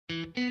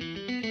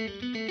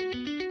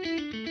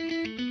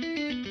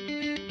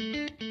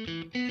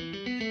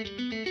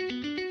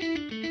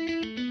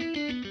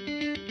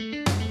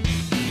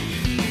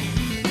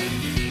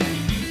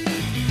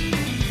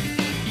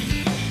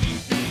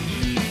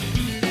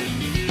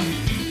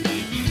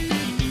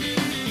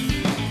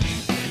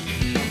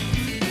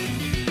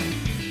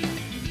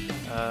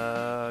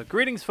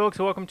Greetings, folks.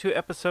 Welcome to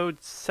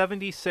episode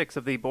 76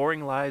 of the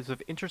Boring Lives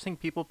of Interesting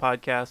People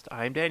podcast.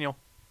 I'm Daniel.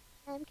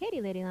 I'm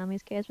Katie, Lady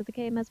Lami's Chaos with the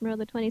K, Mesmer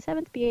the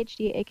 27th,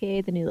 PhD,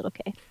 aka the new little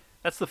K.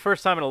 That's the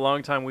first time in a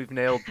long time we've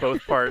nailed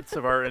both parts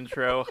of our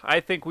intro. I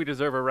think we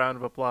deserve a round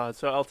of applause,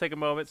 so I'll take a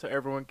moment so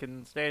everyone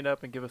can stand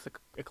up and give us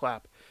a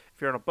clap.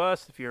 If you're on a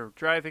bus, if you're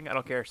driving, I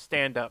don't care.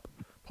 Stand up.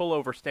 Pull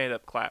over, stand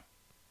up, clap.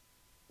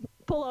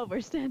 Pull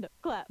over, stand up,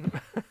 clap.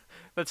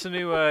 That's a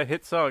new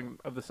hit song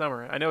of the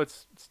summer. I know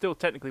it's still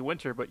technically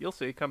winter, but you'll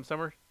see. Come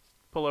summer,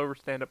 pull over,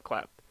 stand up,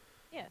 clap.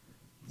 Yeah.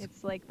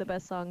 It's like the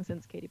best song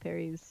since Katy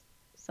Perry's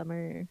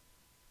Summer?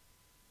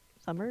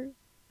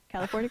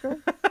 California Girl?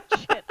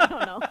 Shit, I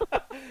don't know.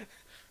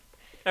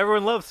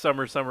 Everyone loves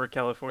Summer,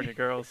 California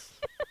Girls.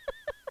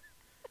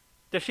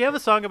 Does she have a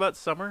song about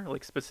summer?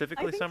 Like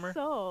specifically I think summer?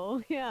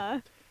 so, yeah.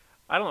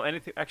 I don't know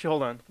anything. Actually,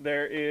 hold on.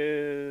 There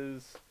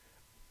is...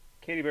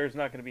 Katy Bear's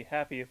not going to be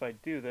happy if I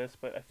do this,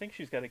 but I think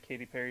she's got a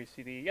Katy Perry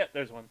CD. Yeah,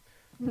 there's one.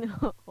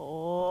 No.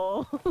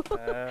 Oh.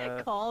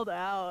 Called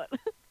out.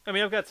 I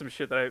mean, I've got some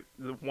shit that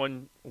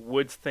one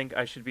would think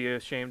I should be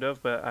ashamed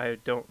of, but I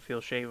don't feel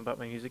shame about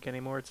my music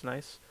anymore. It's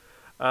nice.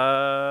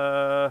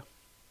 God,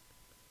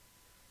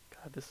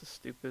 this is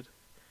stupid.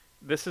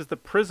 This is the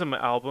Prism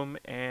album,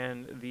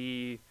 and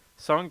the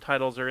song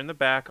titles are in the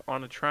back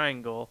on a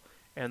triangle,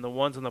 and the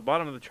ones on the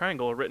bottom of the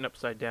triangle are written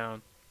upside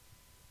down.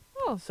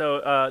 Oh.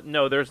 So,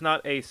 no, there's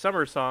not a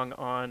summer song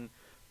on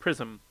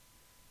Prism.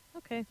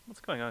 Okay.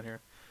 What's going on here?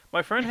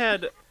 My friend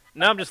had...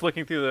 Now I'm just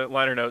looking through the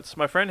liner notes.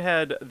 My friend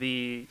had I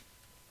think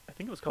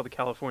it was called the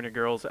California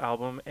Girls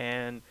album,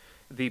 and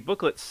the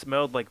booklet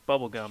smelled like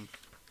bubblegum.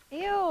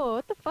 Ew,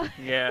 what the fuck?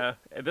 Yeah,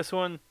 this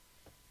one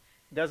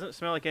doesn't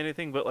smell like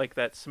anything but like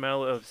that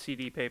smell of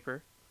CD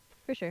paper.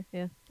 For sure,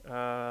 yeah.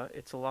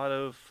 It's a lot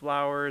of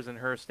flowers and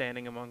her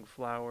standing among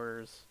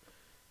flowers,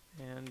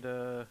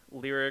 and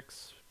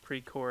lyrics,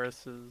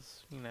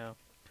 pre-choruses, you know.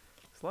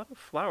 There's a lot of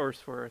flowers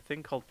for a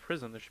thing called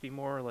Prism. There should be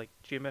more like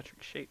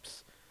geometric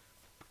shapes.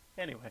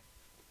 Anyway.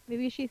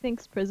 Maybe she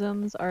thinks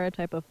prisms are a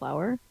type of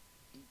flower.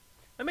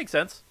 That makes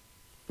sense.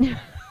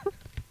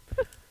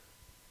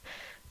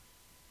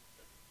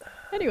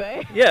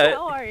 Anyway, yeah,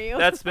 how are you?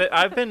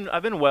 I've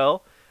been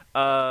well.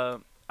 I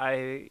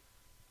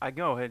can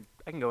go ahead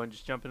and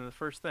just jump into the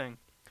first thing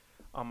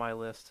on my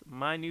list.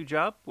 My new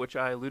job, which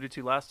I alluded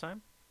to last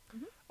time,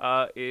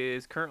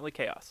 is currently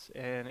chaos,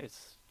 and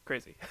it's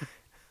crazy.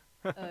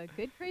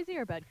 Good crazy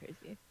or bad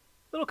crazy?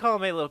 Little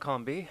column A, little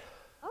column B.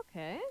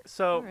 Okay.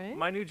 So right.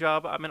 My new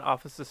job, I'm an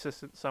office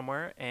assistant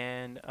somewhere,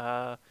 and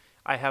I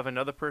have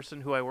another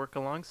person who I work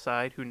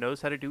alongside who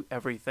knows how to do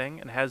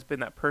everything and has been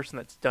that person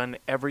that's done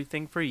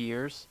everything for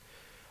years.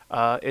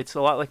 It's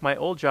a lot like my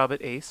old job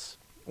at Ace,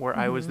 where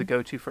I was the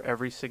go-to for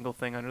every single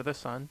thing under the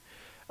sun.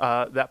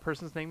 That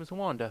person's name is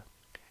Wanda,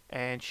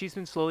 and she's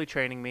been slowly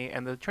training me,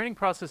 and the training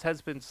process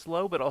has been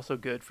slow but also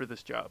good for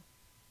this job.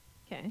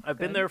 Okay. I've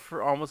been there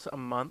for almost a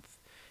month,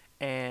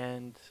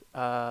 and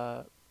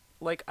I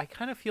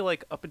kind of feel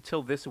like up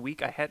until this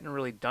week I hadn't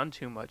really done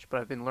too much,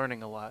 but I've been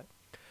learning a lot.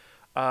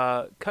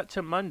 Cut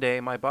to Monday,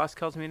 my boss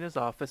calls me in his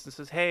office and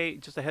says, "Hey,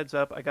 just a heads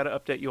up, I got to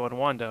update you on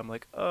Wanda." I'm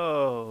like,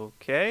 "Oh,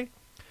 okay."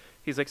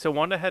 He's like, "So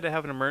Wanda had to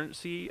have an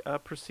emergency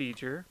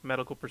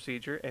medical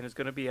procedure, and is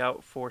going to be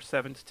out for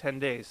 7 to 10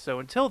 days. So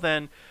until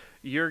then,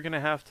 you're going to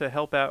have to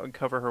help out and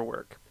cover her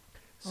work."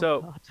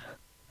 So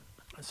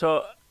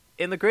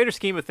in the greater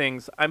scheme of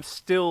things, I'm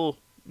still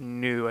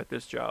new at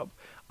this job.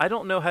 I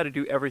don't know how to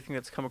do everything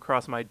that's come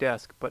across my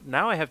desk, but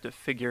now I have to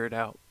figure it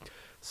out.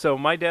 So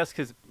my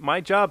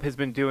job has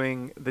been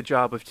doing the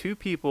job of two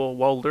people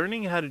while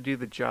learning how to do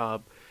the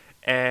job,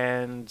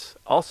 and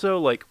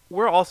also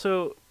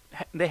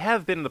they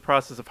have been in the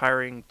process of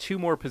hiring 2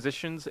 more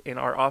positions in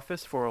our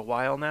office for a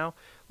while now.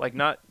 Like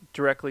not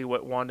directly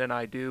what Wanda and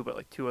I do, but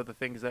like 2 other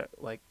things that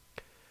like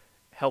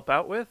help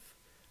out with.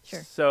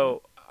 Sure.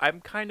 So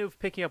I'm kind of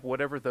picking up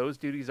whatever those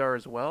duties are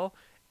as well,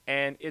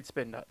 and it's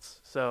been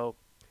nuts. So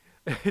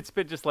it's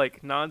been just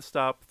like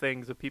nonstop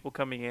things of people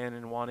coming in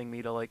and wanting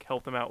me to like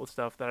help them out with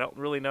stuff that I don't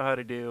really know how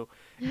to do,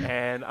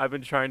 and I've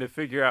been trying to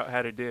figure out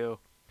how to do.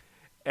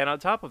 And on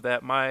top of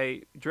that,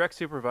 my direct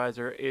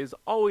supervisor is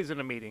always in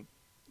a meeting,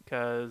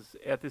 because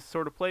at this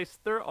sort of place,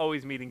 there are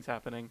always meetings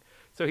happening.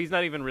 So he's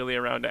not even really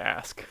around to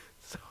ask.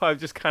 So I've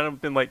just kind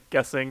of been like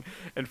guessing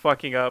and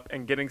fucking up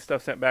and getting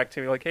stuff sent back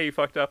to me like, "Hey, you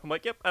fucked up." I'm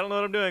like, "Yep, I don't know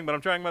what I'm doing, but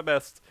I'm trying my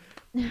best."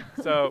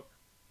 So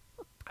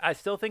I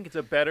still think it's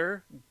a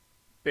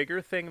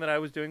bigger thing than I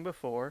was doing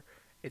before.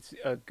 It's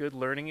a good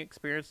learning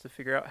experience to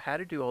figure out how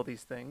to do all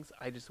these things.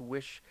 I just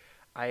wish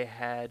I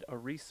had a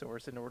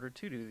resource in order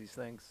to do these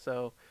things.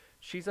 So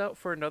she's out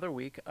for another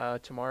week.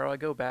 Tomorrow I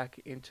go back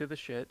into the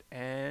shit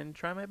and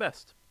try my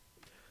best.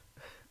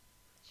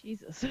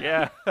 Jesus.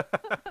 Yeah.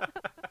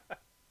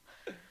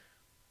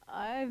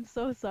 I'm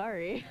so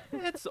sorry.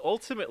 It's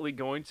ultimately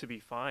going to be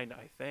fine,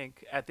 I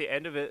think. At the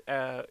end of it,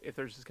 if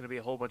there's just going to be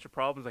a whole bunch of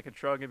problems, I can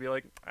shrug and be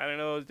like, I don't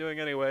know what I was doing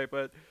anyway,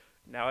 but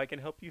now I can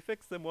help you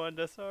fix them,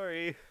 Wanda.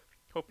 Sorry.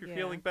 Hope you're Yeah.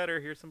 feeling better.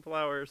 Here's some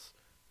flowers.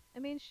 I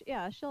mean,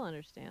 yeah, she'll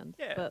understand.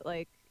 Yeah. But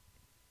like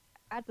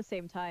at the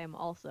same time,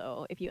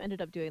 also, if you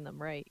ended up doing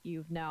them right,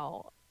 you've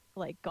now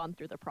like gone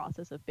through the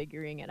process of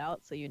figuring it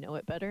out, so you know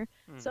it better.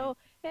 Hmm. So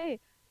hey,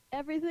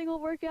 everything will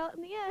work out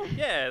in the end.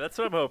 Yeah, that's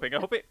what I'm hoping.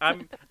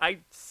 I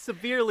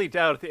severely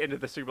doubt at the end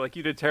of this, you're like,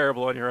 you did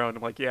terrible on your own.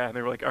 I'm like, yeah. And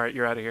they were like, all right,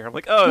 you're out of here. I'm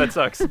like, oh, that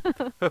sucks.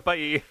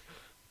 Bye.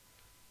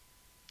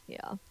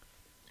 Yeah.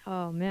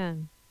 Oh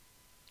man.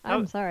 How,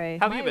 I'm sorry.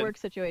 how have My you been? work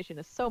situation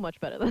is so much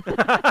better than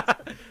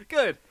that.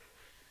 Good.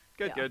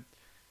 Good, Yeah. good.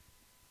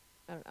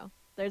 I don't know.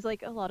 There's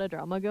like a lot of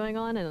drama going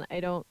on, and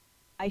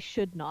I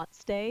should not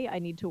stay. I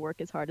need to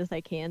work as hard as I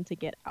can to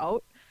get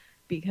out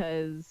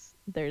because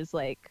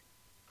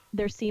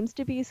there seems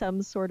to be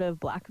some sort of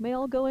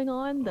blackmail going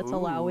on that's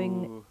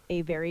allowing Ooh.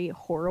 a very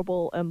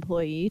horrible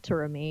employee to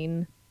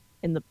remain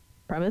in the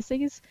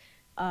premises,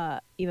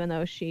 even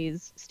though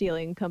she's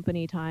stealing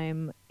company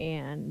time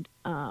and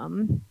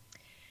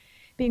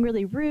being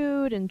really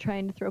rude and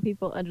trying to throw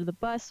people under the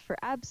bus for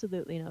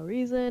absolutely no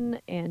reason.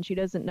 And she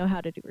doesn't know how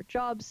to do her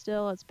job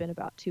still. It's been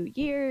about 2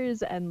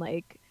 years, and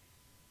like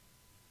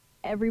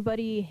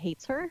everybody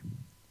hates her.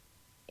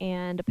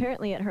 And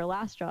apparently, at her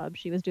last job,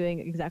 she was doing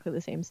exactly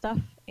the same stuff.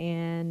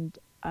 And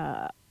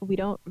we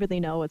don't really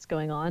know what's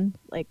going on,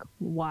 like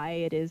why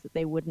it is that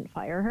they wouldn't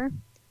fire her,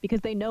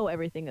 because they know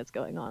everything that's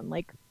going on.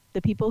 Like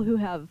the people who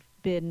have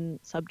been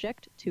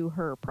subject to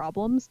her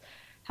problems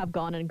have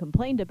gone and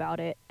complained about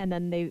it, and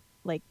then they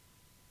like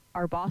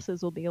our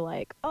bosses will be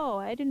like, "Oh,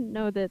 I didn't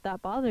know that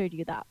that bothered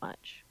you that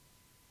much."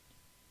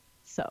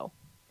 So,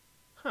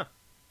 Huh.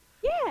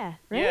 yeah,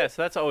 right? Yeah,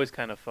 so that's always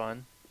kind of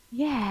fun.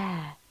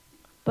 Yeah.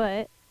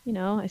 But, you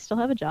know, I still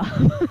have a job.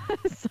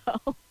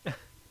 So,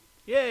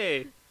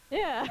 Yay.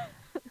 yeah.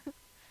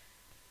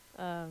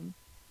 Um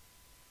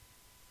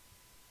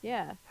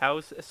yeah.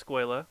 How's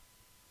Escuela?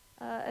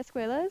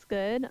 Escuela is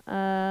good.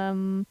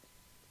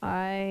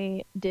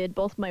 I did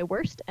both my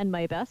worst and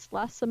my best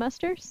last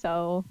semester,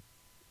 so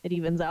it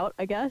evens out,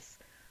 I guess.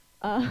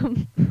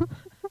 Um,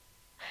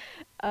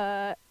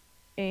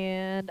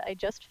 and I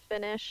just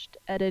finished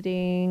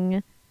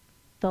editing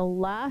the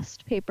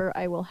last paper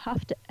I will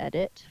have to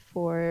edit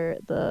for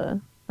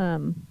the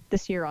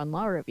this year on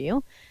law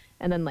review,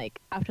 and then like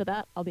after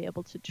that I'll be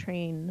able to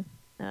train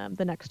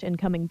the next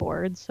incoming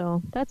board,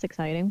 so that's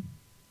exciting.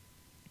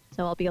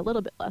 So I'll be a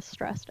little bit less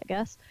stressed, I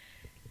guess.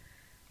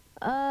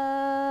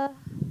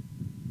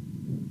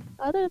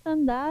 Other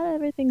than that,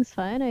 everything's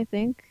fine, I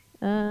think.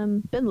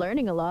 Been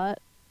learning a lot.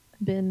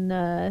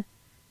 Been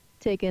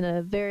taking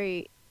a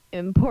very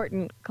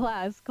important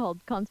class called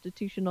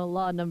Constitutional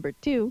Law Number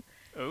 2.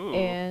 Ooh,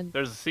 And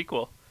there's a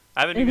sequel.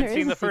 I haven't and even there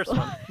seen is the a first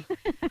sequel.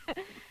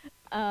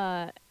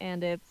 one.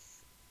 And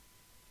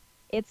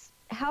it's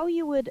how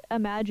you would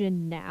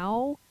imagine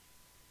now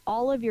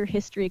all of your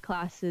history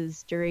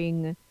classes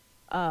during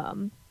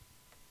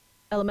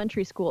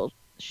elementary school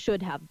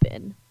should have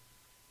been.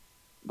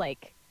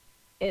 Like,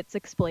 it's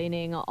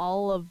explaining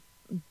all of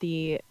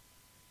the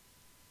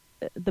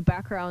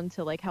background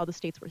to like how the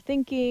states were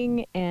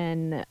thinking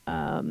and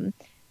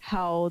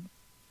how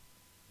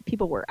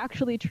people were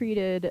actually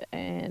treated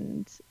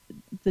and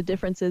the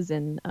differences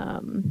in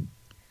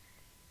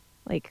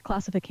like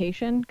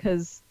classification.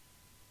 Because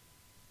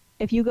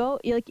if you go,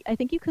 like, I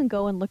think you can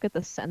go and look at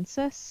the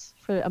census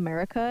for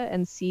America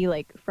and see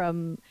like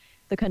from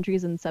the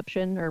country's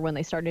inception or when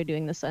they started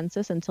doing the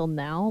census until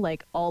now,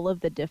 like all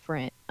of the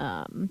different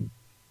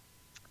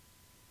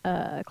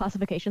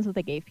classifications that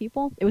they gave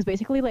people. It was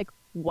basically like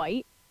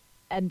white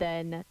and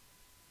then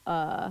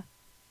a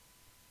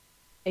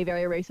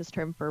very racist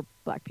term for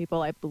black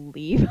people, I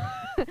believe.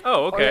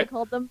 Oh, Or they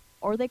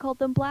okay. called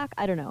them black.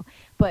 I don't know.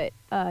 But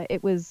there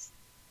was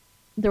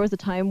a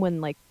time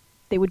when like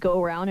they would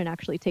go around and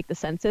actually take the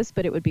census,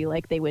 but it would be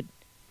like they would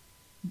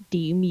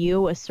deem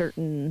you a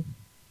certain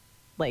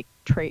like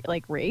trait,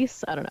 like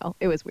race. I don't know.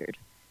 It was weird.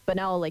 But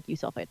now like you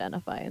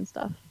self-identify and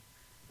stuff.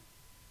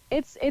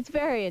 It's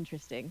very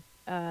interesting.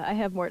 I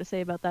have more to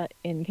say about that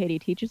in Katie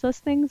Teaches Us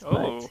Things, Oh.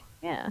 but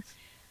yeah.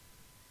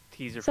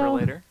 Teaser for So-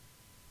 later.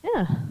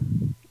 Yeah.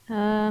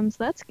 So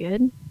that's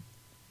good.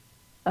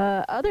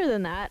 Other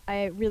than that,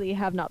 I really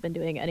have not been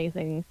doing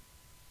anything,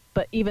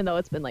 but even though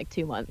it's been like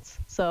 2 months.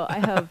 So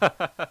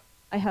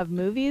I have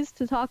movies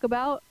to talk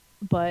about,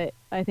 but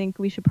I think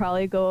we should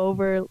probably go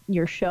over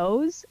your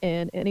shows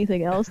and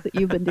anything else that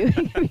you've been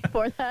doing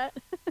before that.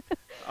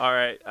 All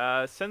right.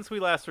 Since we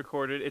last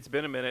recorded, it's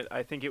been a minute.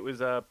 I think it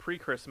was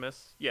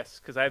pre-Christmas. Yes,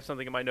 because I have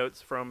something in my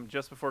notes from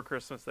just before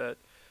Christmas that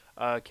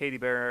Katie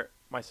Bear,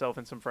 myself,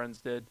 and some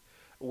friends did,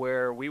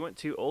 where we went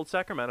to Old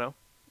Sacramento,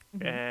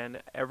 Hmm.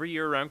 And every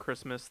year around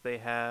Christmas, they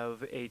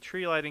have a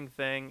tree lighting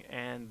thing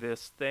and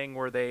this thing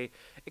where it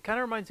kind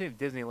of reminds me of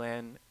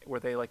Disneyland, where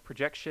they like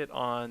project shit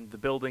on the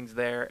buildings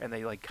there and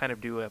they like kind of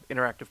do an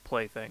interactive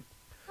play thing.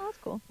 Oh, that's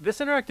cool. This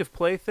interactive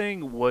play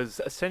thing was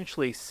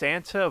essentially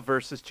Santa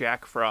versus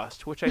Jack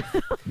Frost, which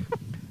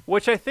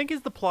I think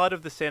is the plot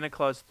of the Santa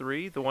Claus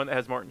 3, the one that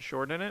has Martin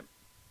Short in it,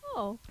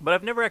 Oh, but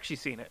I've never actually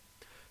seen it.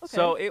 okay.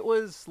 So it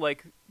was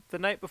like the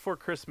night before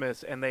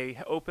Christmas, and they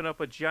open up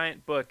a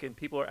giant book, and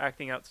people are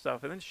acting out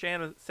stuff, and then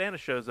Santa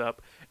shows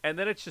up, and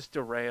then it's just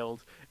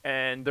derailed,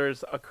 and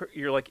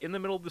you're like in the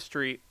middle of the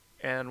street,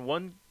 and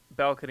one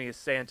balcony is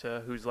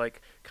Santa, who's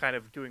like kind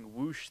of doing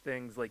whoosh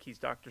things like he's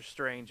Doctor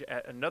Strange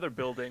at another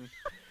building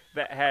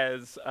that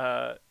has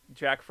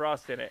Jack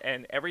Frost in it,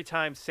 and every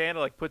time Santa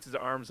like puts his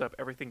arms up,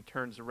 everything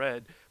turns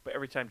red, but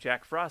every time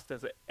Jack Frost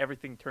does it,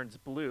 everything turns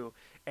blue,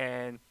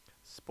 and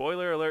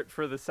spoiler alert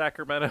for the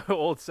Sacramento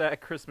Old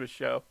Sac Christmas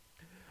show.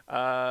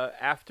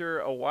 After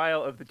a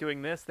while of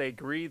doing this, they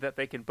agree that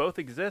they can both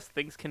exist.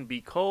 Things can be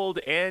cold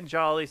and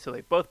jolly, so they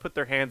both put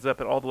their hands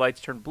up, and all the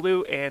lights turn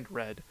blue and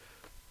red.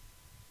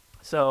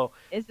 So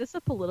Is this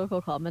a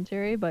political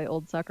commentary by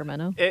Old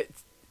Sacramento?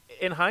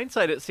 in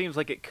hindsight, it seems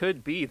like it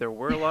could be. There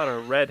were a lot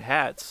of red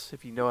hats,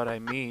 if you know what I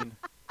mean.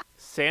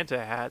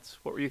 Santa hats.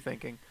 What were you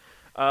thinking?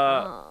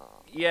 Oh.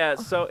 Yeah,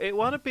 so it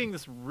wound up being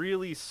this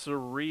really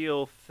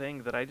surreal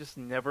thing that I just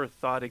never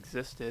thought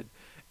existed.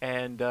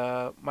 And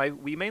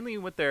we mainly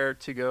went there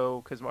to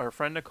go because our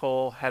friend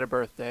Nicole had a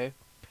birthday,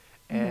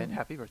 and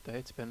happy birthday!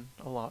 It's been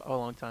a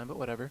long time, but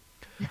whatever.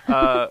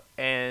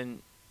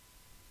 And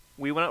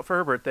we went out for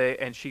her birthday,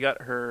 and she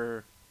got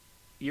her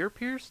ear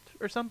pierced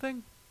or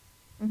something.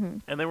 Hmm.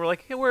 And then we're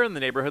like, hey, we're in the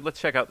neighborhood. Let's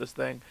check out this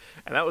thing.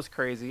 And that was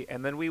crazy.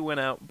 And then we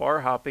went out bar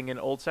hopping in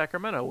Old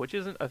Sacramento, which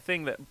isn't a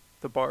thing that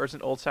the bars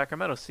in Old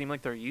Sacramento seem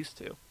like they're used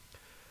to.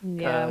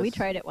 Yeah, we 'Cause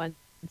tried it once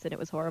and it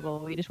was horrible.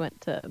 We just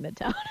went to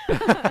Midtown.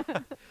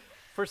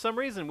 for some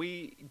reason,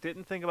 we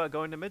didn't think about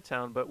going to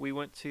Midtown, but we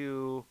went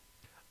to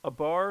a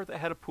bar that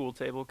had a pool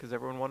table because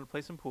everyone wanted to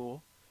play some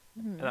pool,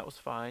 and Mhm. that was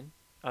fine.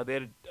 They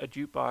had a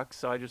jukebox,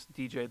 so I just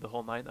DJ'd the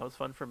whole night. That was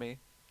fun for me.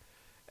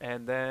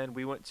 And then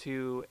we went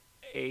to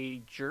a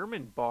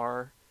German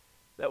bar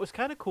that was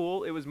kind of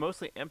cool. It was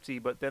mostly empty,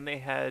 but then they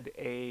had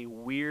a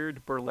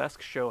weird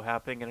burlesque show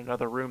happening in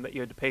another room that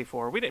you had to pay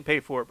for. We didn't pay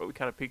for it, but we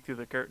kind of peeked through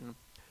the curtain.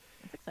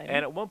 That's exciting.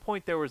 And at one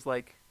point, there was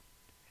like,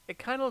 it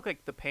kind of looked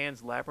like the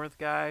Pan's Labyrinth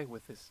guy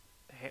with his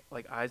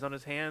like eyes on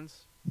his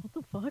hands, What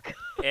the fuck?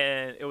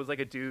 and it was like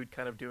a dude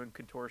kind of doing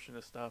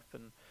contortionist stuff,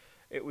 and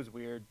it was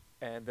weird.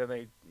 And then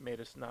they made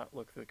us not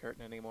look through the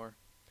curtain anymore.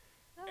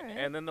 All right.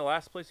 And then the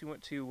last place we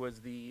went to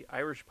was the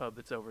Irish pub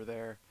that's over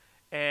there.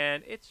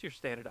 And it's your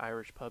standard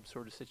Irish pub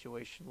sort of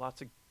situation.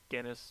 Lots of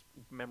Guinness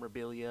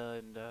memorabilia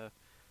and,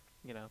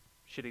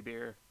 shitty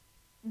beer.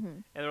 Hmm.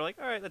 And they're like,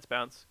 all right, let's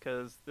bounce.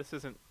 Because this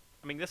isn't,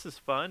 I mean, this is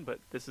fun, but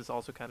this is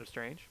also kind of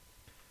strange.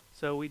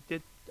 So we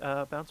did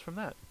bounce from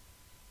that.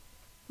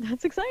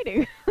 That's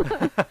exciting.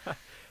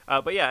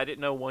 But yeah, I didn't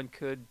know one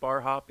could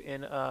bar hop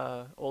in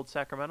Old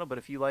Sacramento. But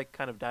if you like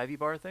kind of divey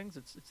bar things,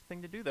 it's a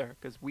thing to do there.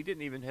 Because we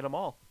didn't even hit them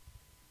all.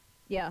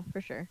 Yeah, for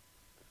sure.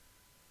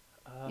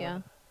 Yeah.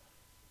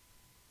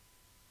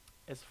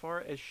 As far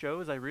as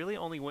shows, I really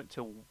only went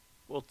to,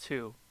 well,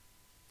 2,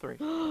 3.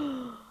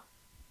 2,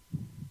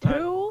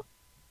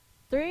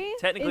 3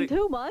 technically- in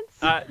 2 months.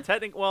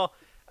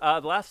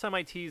 The last time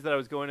I teased that I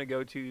was going to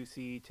go to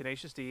see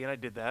Tenacious D, and I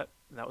did that,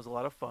 and that was a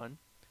lot of fun.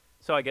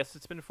 So I guess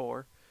it's been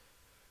 4.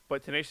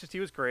 But Tenacious D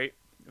was great.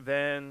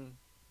 Then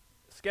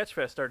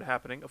Sketchfest started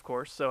happening, of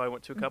course, so I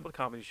went to a couple of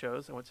comedy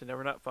shows. I went to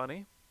Never Not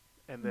Funny,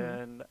 and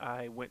then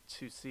I went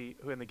to see,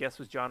 and the guest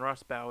was John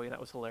Ross Bowie, and that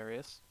was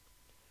hilarious.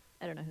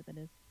 I don't know who that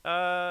is.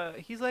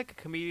 He's like a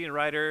comedian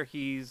writer.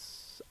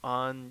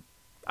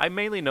 I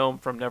mainly know him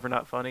from Never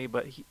Not Funny,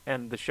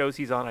 and the shows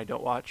he's on I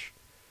don't watch.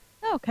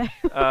 Oh, okay.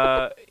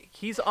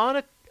 He's on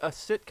a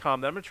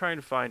sitcom that I'm trying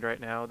to find right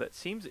now that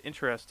seems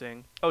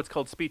interesting. Oh, it's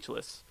called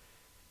Speechless.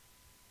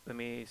 Let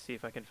me see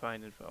if I can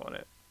find info on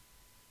it.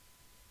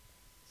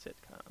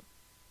 Sitcom.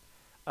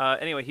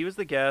 Anyway, he was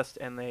the guest,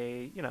 and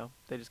they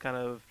just kind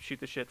of shoot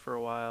the shit for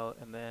a while,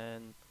 and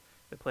then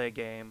they play a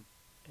game,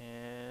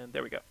 and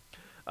there we go.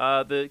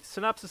 The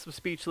synopsis of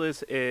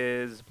Speechless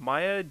is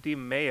Maya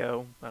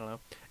DiMaio, I don't know,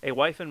 a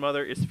wife and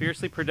mother, is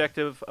fiercely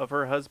protective of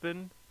her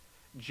husband,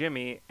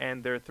 Jimmy,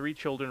 and their 3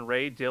 children,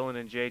 Ray, Dylan,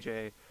 and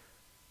JJ.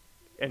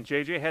 And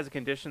JJ has a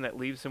condition that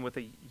leaves him with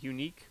a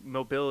unique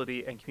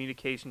mobility and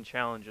communication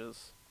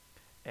challenges.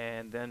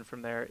 And then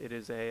from there, it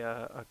is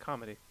a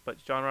comedy.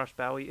 But John Ross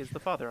Bowie is the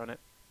father on it.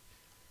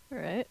 All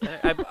right.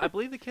 And I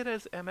believe the kid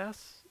has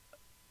MS.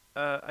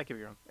 I could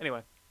be wrong.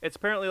 Anyway, it's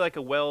apparently like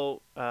a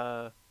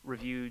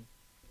well-reviewed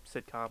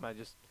sitcom. I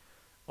just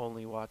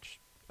only watch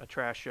a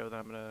trash show that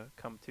I'm going to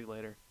come to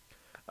later.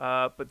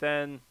 But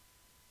then,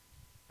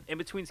 in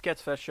between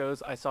Sketchfest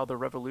shows, I saw The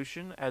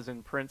Revolution, as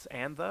in Prince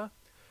and the.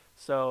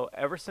 So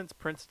ever since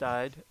Prince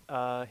died,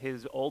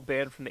 his old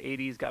band from the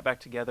 80s got back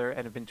together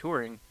and have been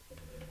touring.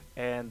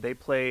 and they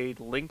played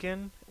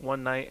Lincoln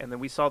one night, and then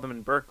we saw them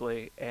in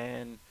Berkeley.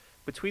 And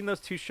between those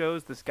two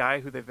shows, this guy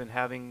who they've been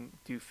having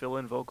do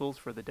fill-in vocals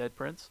for the Dead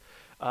Prince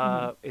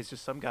Hmm. is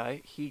just some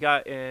guy. He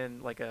got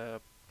in like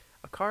a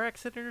car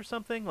accident or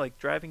something, like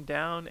driving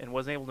down, and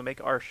wasn't able to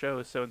make our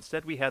show. So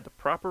instead, we had the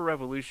proper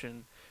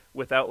Revolution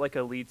without like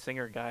a lead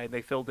singer guy, and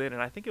they filled in,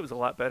 and I think it was a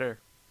lot better.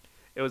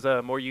 It was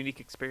a more unique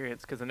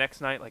experience because the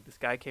next night, like this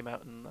guy came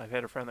out, and I've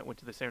had a friend that went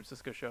to the San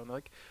Francisco show, and they're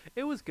like,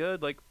 it was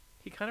good. Like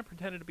he kind of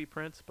pretended to be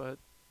Prince, but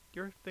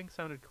your thing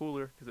sounded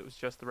cooler because it was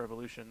just the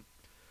Revolution.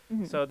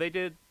 Hmm. So they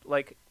did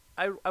like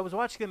I was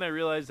watching them, and I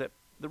realized that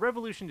the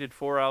Revolution did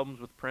 4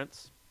 albums with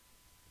Prince: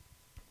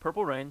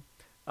 Purple Rain,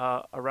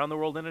 Around the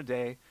World in a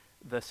Day,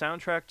 the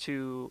soundtrack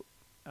to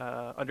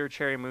Under a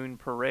Cherry Moon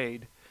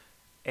Parade,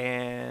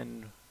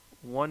 and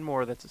one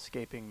more that's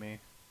escaping me.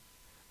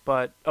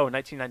 But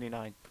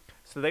 1999.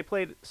 So they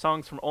played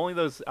songs from only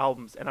those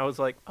albums, and I was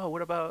like, oh,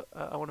 what about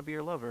I Want to Be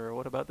Your Lover? Or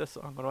what about this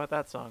song? What about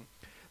that song?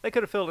 They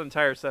could have filled an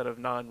entire set of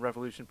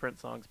non-Revolution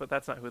Prince songs, but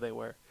that's not who they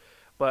were.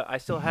 But I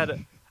still had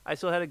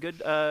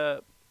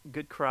a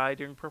good cry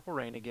during Purple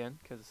Rain again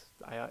because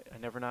I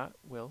never not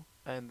will.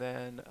 And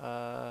then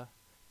yeah,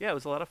 it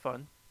was a lot of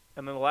fun.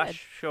 And then the last Good.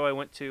 show I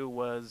went to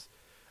was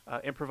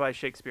Improvised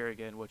Shakespeare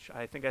again, which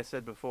I think I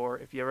said before.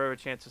 If you ever have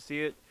a chance to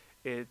see it,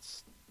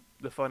 it's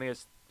the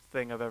funniest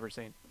thing I've ever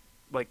seen.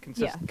 Like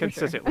Yeah, for sure.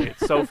 consistently,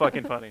 it's so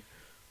fucking funny.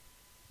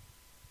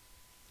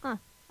 Huh.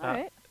 All Uh,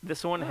 right.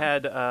 this one Oh.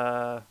 had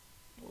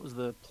what was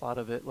the plot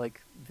of it?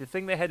 Like the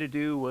thing they had to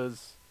do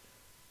was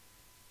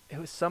it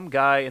was some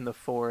guy in the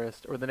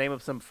forest or the name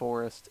of some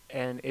forest,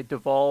 and it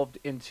devolved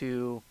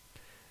into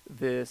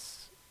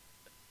this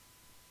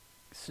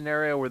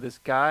scenario where this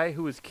guy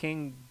who was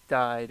king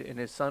died and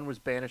his son was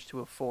banished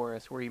to a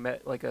forest where he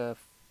met like a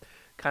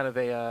kind of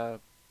a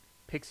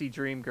pixie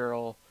dream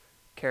girl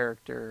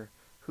character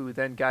who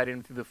then guided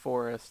him through the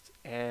forest,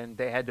 and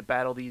they had to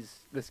battle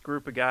this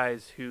group of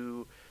guys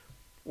who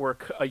were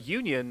a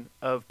union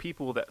of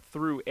people that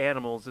threw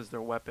animals as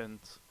their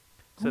weapons.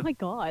 Oh So my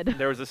god.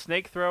 there was a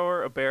snake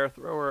thrower, a bear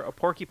thrower, a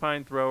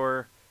porcupine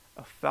thrower,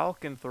 a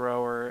falcon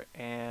thrower,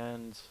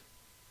 and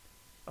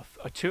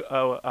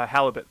a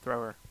halibut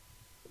thrower.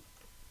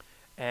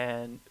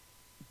 And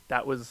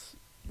that was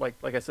like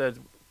I said,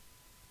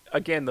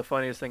 again the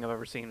funniest thing I've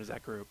ever seen is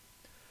that group.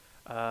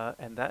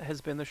 And that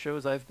has been the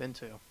shows I've been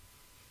to.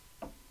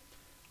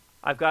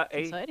 I've got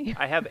Exciting.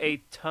 I have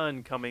a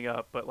ton coming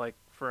up, but like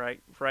for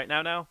right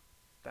now,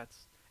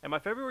 that's and my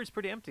February's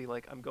pretty empty.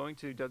 Like I'm going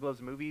to Doug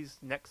Loves Movies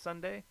next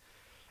Sunday,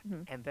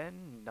 Mhm. and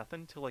then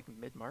nothing till like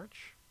mid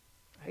March.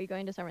 Are you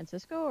going to San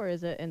Francisco or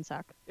is it in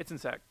Sac? It's in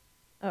Sac.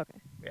 Okay.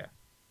 Yeah.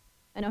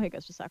 I know he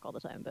goes to Sac all the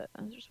time, but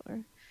I was just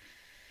wondering.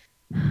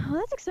 Well,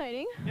 that's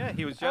exciting. Yeah,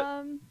 he was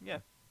just yeah.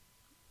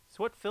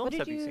 So what films did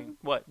have you you- seen?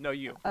 What? No,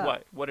 you. Oh.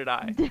 What? What did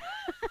I?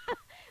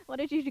 What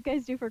did you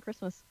guys do for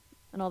Christmas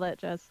and all that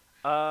jazz?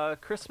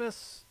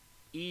 Christmas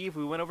Eve,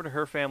 we went over to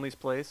her family's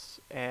place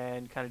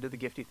and kind of did the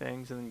gifty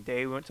things, and then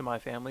day we went to my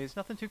family's.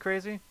 Nothing too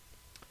crazy.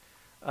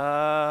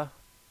 Uh,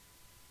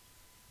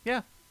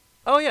 yeah.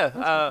 Oh yeah.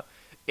 That's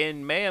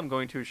In May, I'm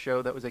going to a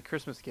show that was a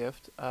Christmas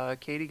gift.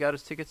 Katie got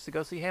us tickets to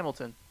go see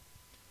Hamilton.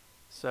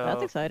 So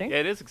That's exciting. Yeah,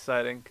 it is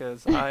exciting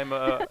because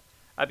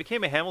I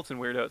became a Hamilton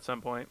weirdo at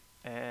some point,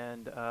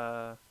 and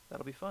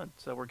that'll be fun.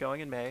 So we're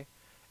going in May,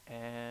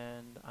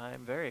 and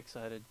I'm very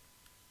excited.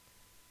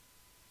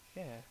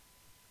 Yeah.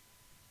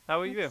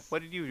 How are you? That's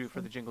What did you do for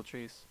fun. the Jingle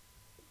Trees?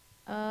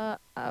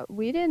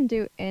 We didn't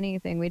do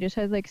anything. We just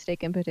had like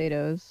steak and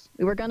potatoes.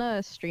 We were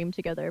gonna stream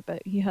together,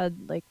 but he had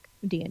like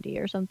D&D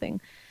or something.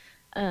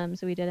 So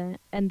we didn't.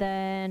 And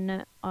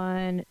then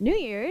on New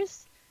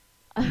Year's,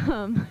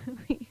 um,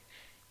 we,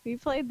 we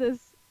played this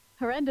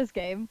horrendous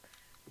game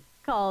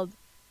called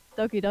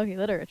Doki Doki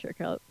Literature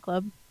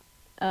Club.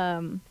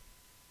 Um,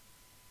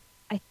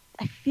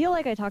 I feel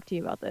like I talked to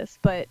you about this,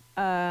 but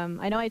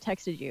I know I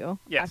texted you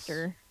Yes.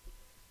 after.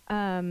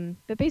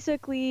 But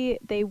basically,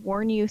 they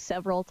warn you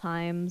several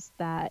times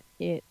that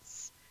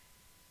it's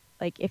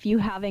like if you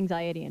have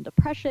anxiety and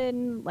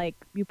depression, like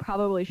you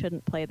probably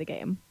shouldn't play the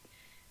game.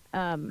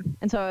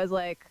 And so I was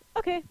like,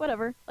 okay,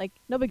 whatever, like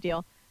no big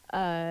deal.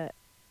 I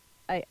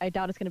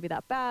doubt it's gonna be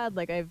that bad.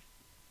 Like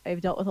I've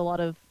dealt with a lot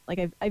of like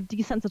I've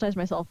desensitized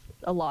myself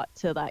a lot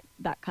to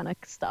that kind of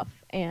stuff,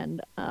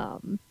 and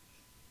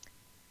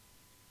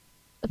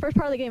the first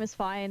part of the game is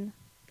fine.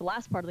 The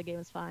last part of the game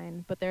is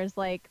fine, but there's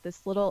like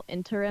this little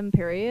interim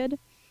period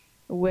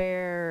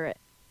where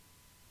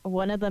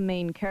one of the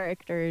main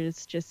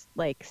characters just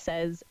like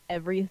says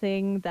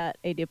everything that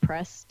a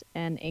depressed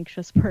and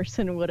anxious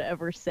person would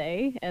ever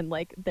say and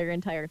like their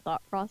entire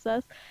thought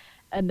process,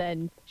 and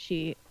then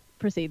she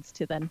proceeds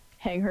to then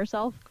hang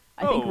herself.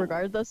 I think Oh.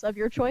 regardless of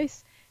your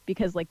choice,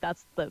 because like I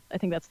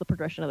think that's the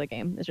progression of the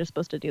game, is you're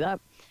supposed to do that.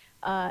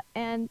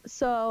 And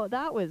so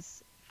that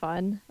was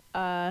fun.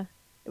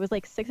 It was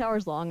like 6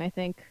 hours long, I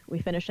think. We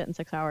finished it in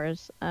 6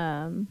 hours.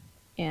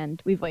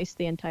 And we voiced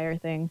the entire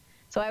thing.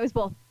 So I was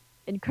both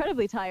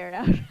incredibly tired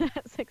after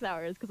that 6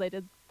 hours because I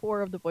did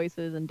 4 of the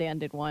voices and Dan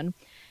did 1.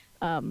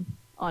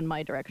 on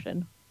my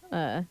direction.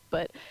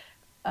 But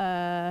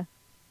and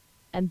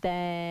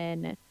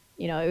then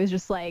it was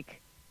just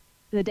like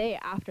the day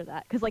after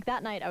that, because like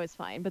that night I was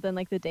fine, but then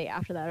like the day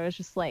after that I was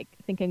just like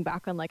thinking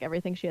back on like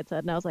everything she had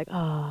said, and I was like,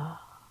 oh,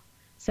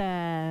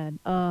 sad.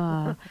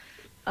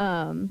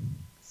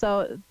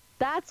 So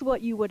that's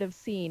what you would have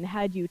seen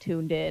had you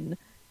tuned in,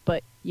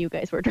 but you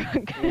guys were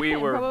drunk. We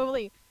were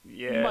probably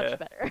yeah. much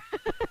better.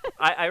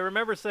 I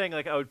remember saying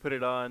like I would put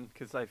it on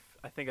because I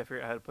think I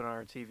figured out how to put it on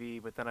our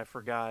TV, but then I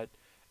forgot.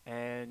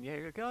 And yeah,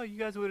 you're like, oh, you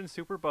guys would have been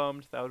super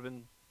bummed. That would have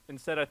been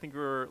instead. I think we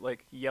were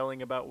like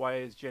yelling about why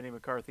is Jenny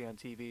McCarthy on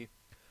TV.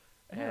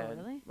 And, oh,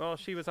 really? Well,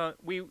 she was on.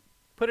 We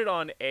put it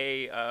on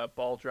a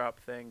ball drop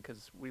thing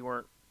because we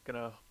weren't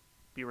gonna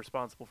be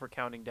responsible for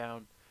counting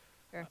down.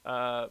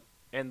 Sure.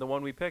 And the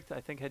one we picked, I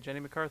think, had Jenny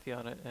McCarthy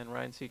on it and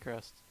Ryan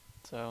Seacrest.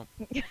 So.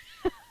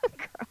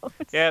 Gross.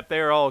 Yeah,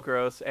 they were all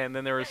gross. And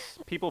then there was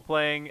people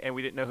playing, and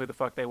we didn't know who the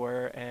fuck they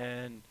were,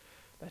 and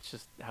that's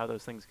just how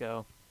those things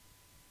go.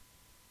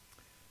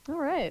 All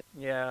right.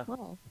 Yeah.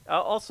 Well.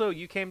 Also,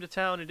 you came to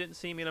town and didn't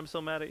see me, and I'm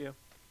still mad at you.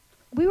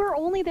 We were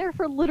only there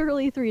for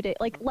literally 3 days,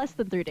 like less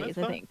than 3 days, That's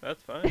I fine. think.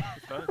 That's fine.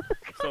 It's fine.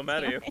 I'm still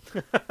mad at you.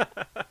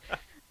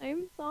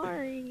 I'm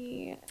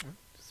sorry.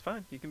 It's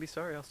fine. You can be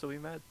sorry. I'll still be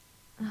mad.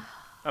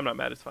 I'm not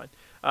mad. It's fine.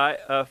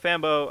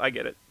 Fambo, I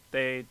get it.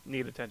 They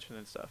need attention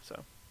and stuff.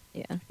 So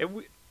Yeah.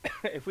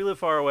 if we live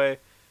far away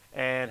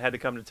and had to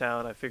come to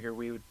town, I figure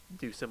we would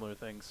do similar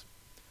things.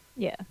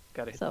 Yeah.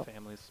 Got to hit the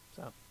families.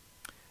 So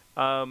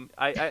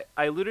I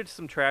alluded to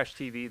some trash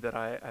TV that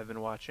I've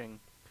been watching,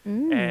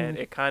 and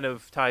it kind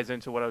of ties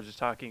into what I was just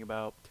talking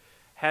about.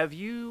 Are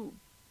you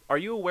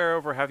aware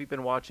of or have you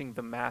been watching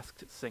The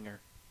Masked Singer?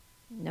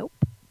 Nope.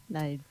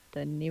 I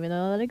didn't even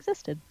know that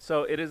existed.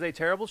 So it is a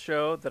terrible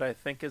show that I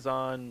think is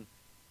on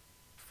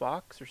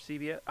Fox or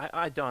CBS.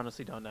 I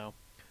honestly don't know.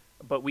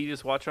 But we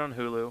just watch it on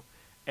Hulu.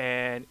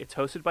 And it's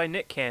hosted by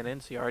Nick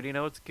Cannon, so you already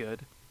know it's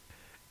good.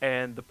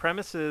 And the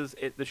premise is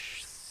the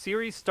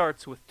series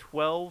starts with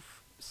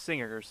 12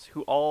 singers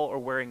who all are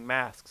wearing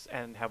masks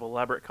and have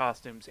elaborate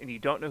costumes, and you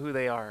don't know who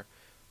they are.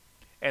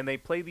 And they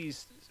play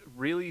these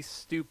really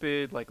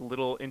stupid like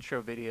little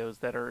intro videos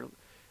that are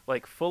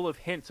like full of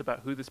hints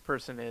about who this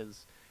person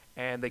is.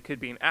 And they could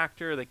be an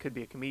actor, they could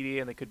be a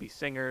comedian, they could be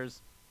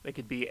singers, they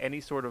could be any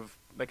sort of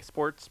like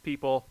sports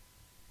people,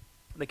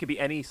 they could be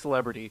any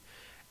celebrity.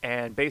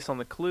 And based on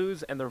the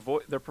clues and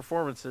their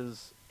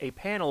performances, a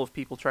panel of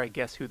people try to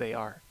guess who they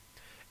are.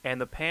 And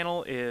the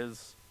panel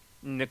is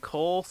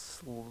Nicole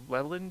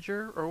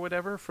Scherzinger or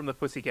whatever from the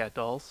Pussycat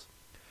Dolls.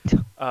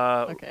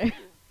 Okay.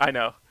 I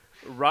know.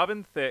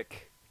 Robin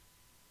Thicke,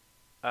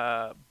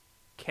 Ken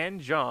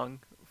Jeong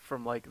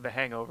from like The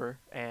Hangover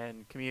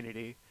and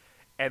Community,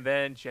 and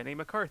then Jenny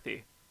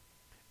McCarthy.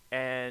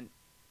 And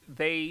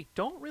they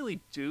don't really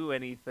do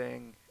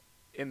anything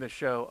in the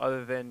show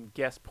other than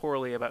guess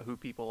poorly about who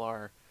people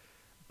are.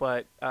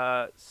 But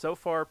so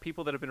far,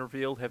 people that have been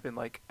revealed have been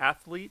like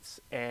athletes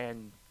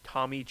and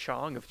Tommy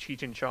Chong of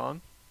Cheech and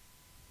Chong.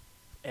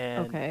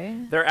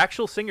 And they're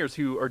actual singers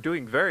who are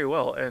doing very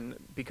well. And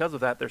because of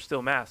that, they're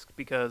still masked.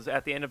 Because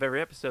at the end of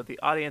every episode, the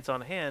audience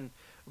on hand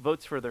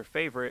votes for their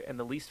favorite, and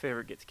the least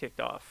favorite gets kicked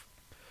off.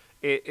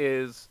 It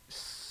is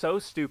so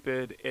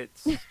stupid.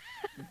 It's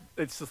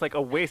just like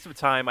a waste of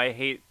time. I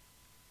hate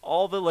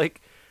all the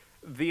like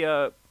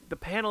the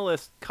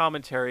panelist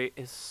commentary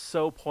is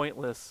so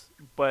pointless.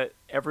 But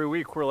every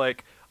week we're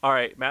like, all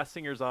right, Masked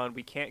Singer's on.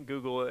 We can't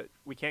Google it.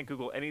 We can't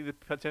Google any of the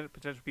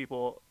potential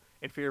people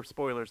in fear of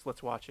spoilers.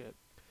 Let's watch it.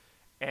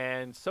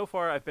 And so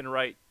far I've been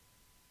right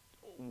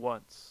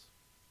once.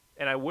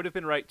 And I would have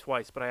been right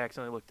twice, but I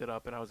accidentally looked it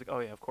up and I was like, oh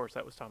yeah, of course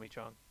that was Tommy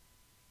Chong.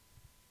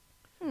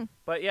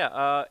 But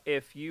yeah,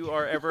 if you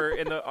are ever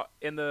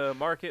in the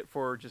market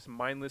for just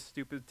mindless,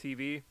 stupid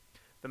TV,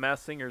 The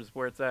Masked Singer is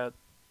where it's at.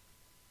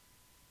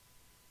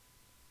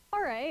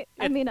 All right.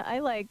 I mean, I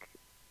like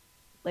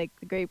The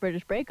Great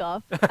British Bake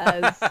Off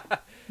as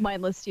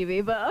mindless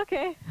TV, but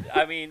okay.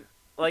 I mean,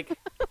 like,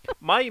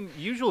 my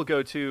usual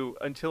go-to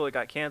until it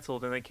got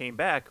canceled and then came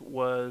back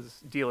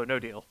was Deal or No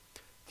Deal.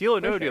 Deal or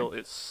No Deal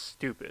is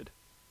stupid,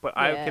 but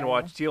I can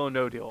watch Deal or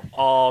No Deal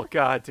all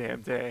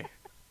goddamn day.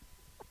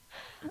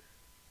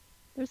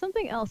 There's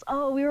something else.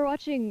 Oh, we were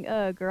watching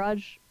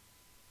Garage.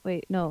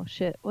 Wait, no,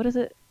 shit. What is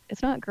it?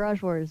 It's not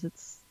Garage Wars.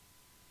 It's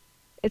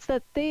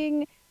that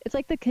thing. It's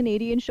like the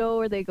Canadian show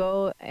where they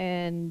go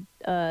and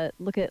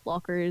look at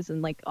lockers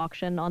and like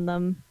auction on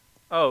them.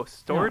 Oh,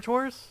 Storage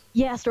Wars?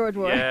 Yeah, Storage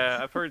Wars.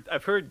 Yeah,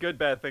 I've heard good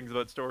bad things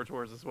about Storage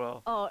Wars as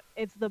well. Oh,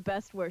 it's the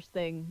best worst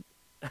thing.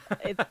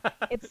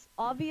 It's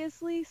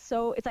obviously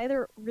so. It's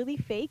either really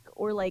fake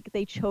or like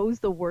they chose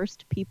the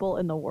worst people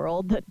in the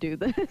world that do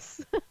this,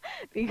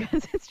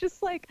 because it's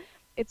just like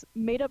it's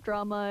made up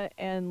drama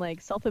and like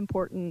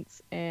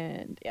self-importance,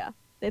 and yeah,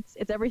 it's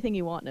everything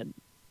you want in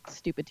a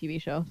stupid TV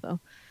show. So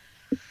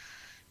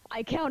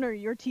I counter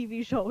your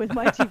TV show with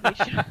my TV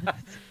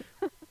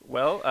show.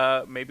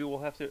 Well, maybe we'll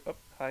have to. Oh,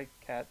 hi,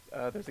 cat.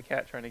 There's a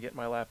cat trying to get in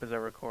my lap as I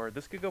record.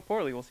 This could go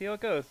poorly. We'll see how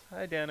it goes.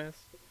 Hi, Dennis.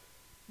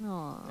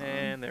 Aw.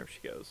 And there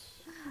she goes.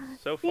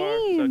 So far,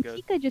 so Damn, good.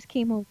 Chica just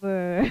came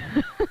over.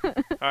 All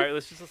right,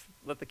 let's just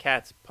let the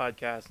cats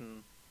podcast,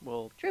 and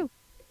we'll True.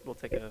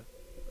 take a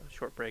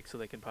short break so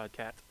they can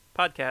podcast.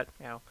 Podcat,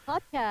 meow.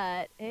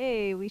 Podcat.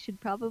 Hey, we should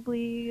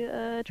probably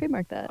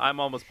trademark that. I'm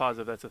almost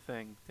positive that's a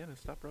thing. Dennis,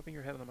 stop rubbing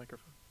your head on the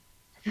microphone.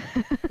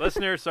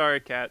 Listener, sorry,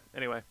 cat.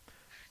 Anyway.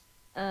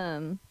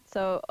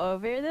 So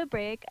over the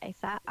break, I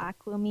saw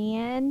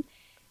Aquaman,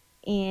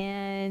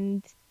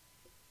 and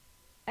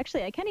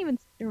actually, I can't even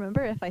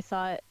remember if I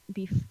saw it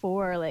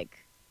before, like,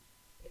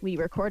 we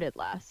recorded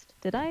last.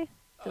 Did I?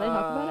 Did I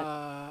talk about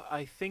it?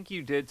 I think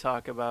you did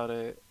talk about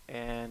it,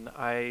 and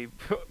I,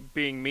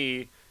 being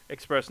me,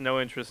 expressed no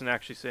interest in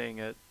actually seeing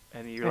it.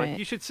 And you're like, Right.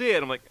 you should see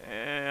it. I'm like,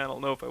 I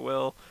don't know if I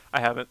will.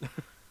 I haven't.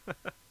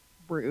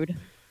 Rude.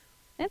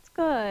 It's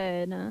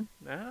good. No?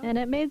 And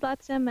it made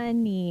lots of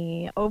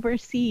money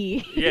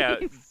overseas. Yeah,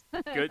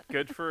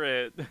 good for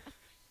it.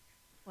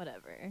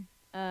 Whatever.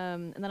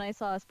 And then I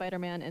saw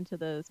Spider-Man Into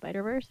the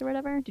Spider-Verse or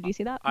whatever. Did you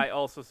see that? I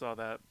also saw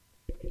that.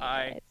 Yeah,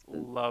 I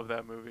love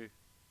that movie.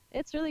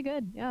 It's really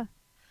good, yeah.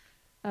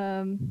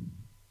 I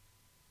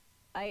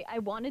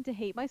wanted to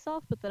hate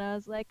myself, but then I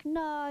was like,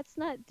 no, it's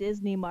not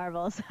Disney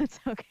Marvel, so it's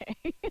okay.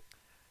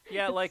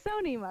 Yeah, It's like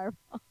Sony Marvel.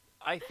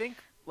 I think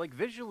like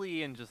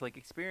visually and just like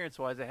experience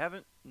wise, I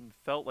haven't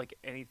felt like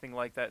anything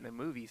like that in a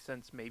movie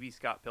since maybe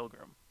Scott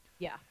Pilgrim.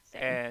 Yeah,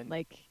 same. And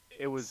like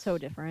It was so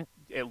different.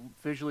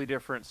 visually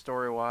different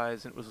story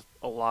wise, and it was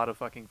a lot of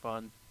fucking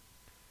fun.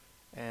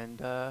 And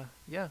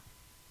yeah,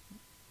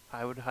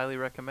 I would highly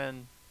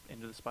recommend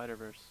Into the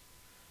Spider-Verse.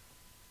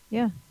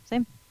 Yeah,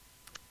 same.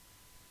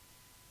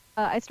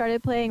 I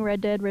started playing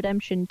Red Dead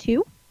Redemption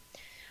 2.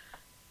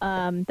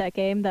 That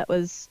game that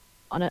was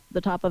on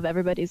the top of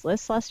everybody's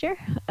list last year,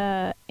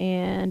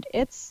 and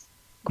it's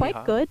quite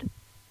Yeah. good.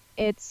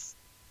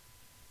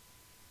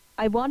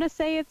 I want to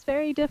say it's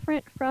very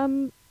different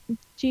from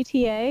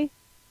GTA,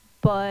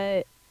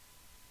 but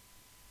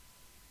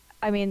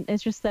I mean,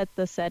 it's just that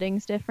the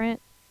setting's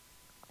different.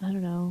 I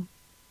don't know.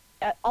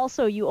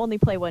 Also, you only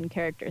play one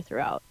character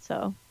throughout,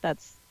 so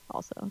that's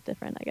also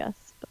different, I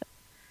guess. But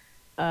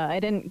I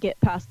didn't get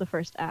past the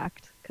first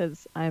act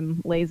because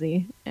I'm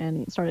lazy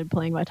and started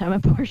playing my time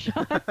at Porsche.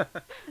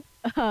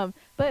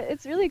 But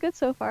it's really good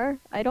so far.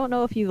 I don't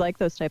know if you like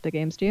those type of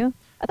games, do you?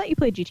 I thought you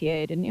played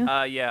GTA, didn't you?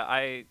 Yeah,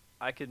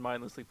 I could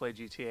mindlessly play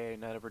GTA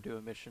and not ever do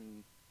a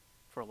mission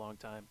for a long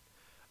time.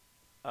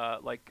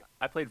 Like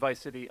I played Vice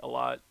City a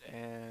lot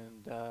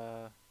and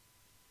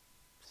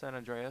San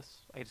Andreas.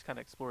 I just kind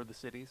of explored the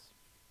cities.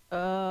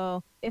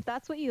 Oh, if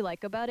that's what you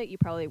like about it, you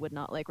probably would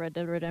not like Red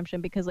Dead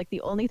Redemption because like the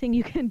only thing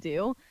you can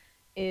do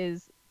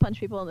is punch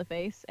people in the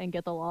face and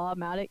get the law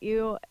mad at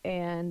you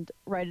and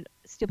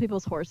steal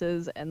people's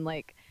horses and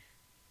like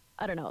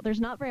I don't know.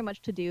 There's not very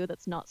much to do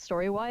that's not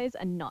story-wise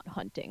and not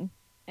hunting.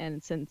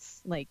 And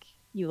since like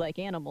you like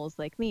animals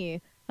like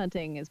me,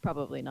 hunting is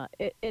probably not.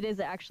 It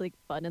is actually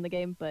fun in the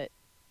game, but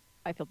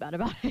I feel bad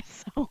about it.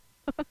 So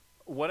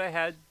What I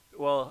had,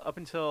 well, up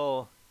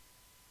until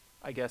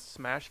I guess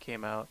Smash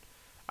came out,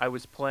 I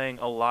was playing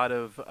a lot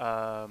of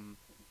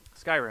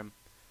Skyrim.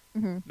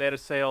 mm-hmm. They had a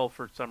sale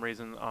for some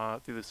reason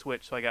through the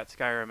Switch, so I got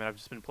Skyrim, and I've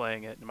just been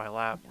playing it in my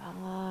lap.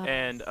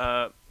 And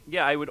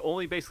yeah, I would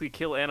only basically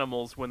kill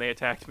animals when they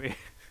attacked me.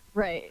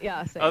 Right,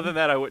 yeah. Same. Other than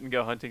that, I wouldn't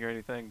go hunting or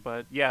anything.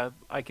 But yeah,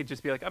 I could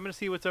just be like, I'm gonna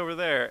see what's over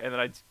there, and then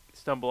I'd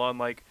stumble on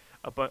like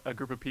a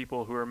group of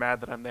people who are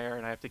mad that I'm there,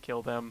 and I have to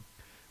kill them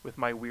with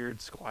my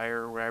weird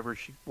squire,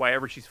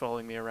 wherever she's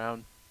following me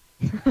around.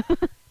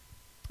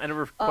 I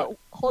never.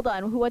 Hold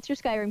on. What's your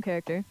Skyrim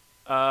character?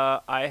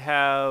 I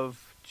have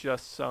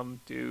just some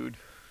dude.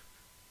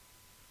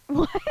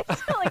 What?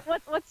 Like,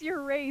 what's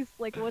your race?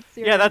 Like, what's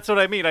your? Yeah, that's what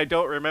I mean. I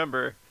don't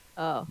remember.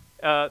 Oh.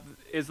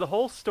 Is the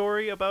whole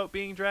story about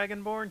being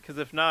Dragonborn? Because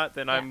if not,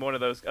 then I'm one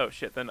of those. Oh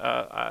shit! Then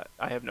I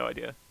have no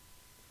idea.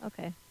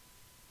 Okay.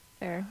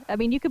 Fair. I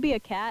mean, you could be a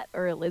cat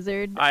or a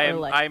lizard.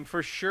 I'm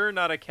for sure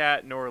not a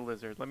cat nor a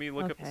lizard. Let me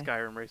look up the Okay.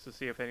 Skyrim race to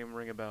see if any of them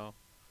ring a bell.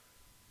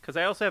 Because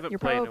I also haven't You're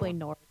played. probably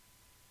Nord.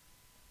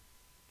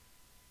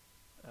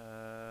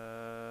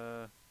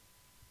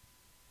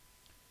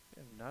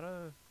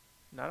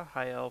 Not a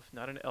high elf,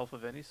 not an elf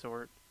of any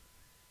sort.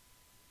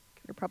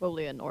 You're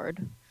probably a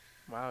Nord.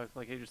 Wow, it's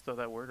like you just throw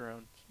that word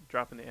around,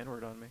 dropping the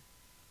N-word on me.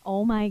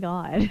 Oh my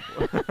god.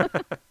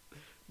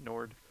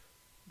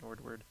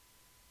 Nordward.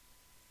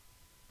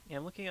 Yeah,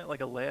 I'm looking at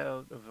like a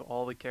layout of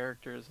all the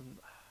characters, and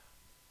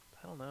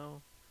I don't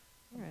know.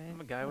 All right.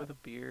 I'm a guy with a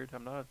beard.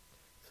 I'm not.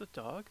 Is it a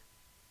dog?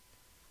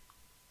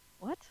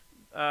 What?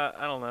 I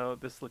don't know.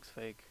 This looks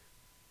fake.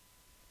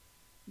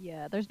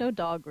 Yeah, there's no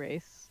dog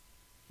race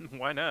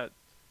Why not?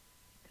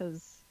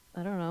 because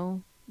I don't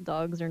know.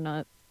 Dogs are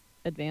not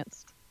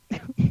advanced.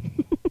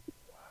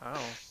 Wow.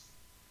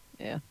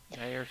 Yeah.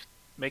 Now you're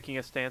making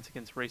a stance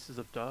against races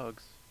of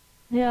dogs.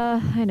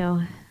 Yeah, I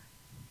know.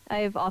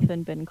 I've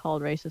often been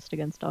called racist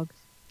against dogs.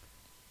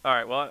 All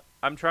right. Well,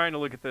 I'm trying to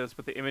look at this,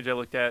 but the image I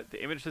looked at,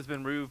 the image has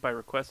been removed by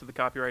request of the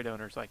copyright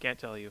owner, so I can't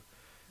tell you.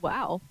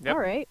 Wow. Yep.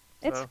 All right.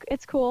 It's So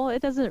it's cool.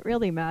 It doesn't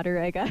really matter,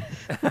 I guess,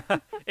 as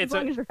it's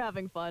long a. as you're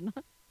having fun.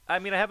 I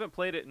mean, I haven't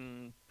played it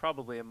in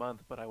probably a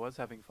month, but I was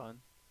having fun.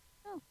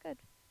 Oh, good.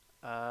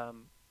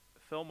 Um,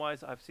 Film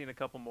wise, I've seen a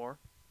couple more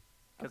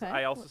because Okay.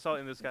 I also saw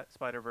In the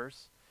Spider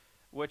Verse,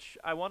 which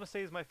I want to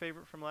say is my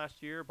favorite from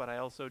last year, but I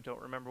also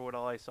don't remember what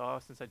all I saw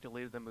since I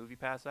deleted the Movie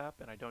Pass app,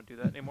 and I don't do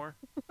that anymore.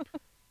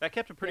 That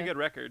kept a pretty Yeah. good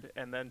record,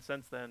 and then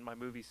since then my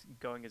movie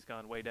going has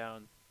gone way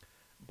down.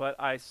 But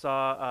I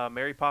saw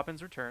Mary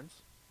Poppins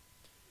Returns,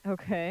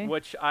 Okay.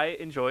 which I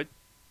enjoyed.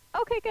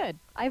 Okay, good.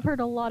 I've heard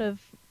a lot of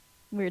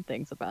weird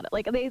things about it.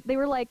 Like they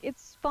were like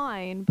it's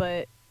fine,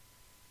 but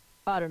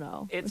I don't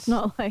know. It's It's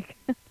not like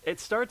It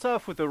starts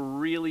off with a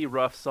really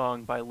rough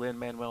song by Lin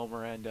Manuel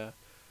Miranda,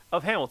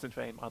 of Hamilton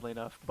fame, oddly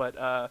enough.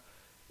 But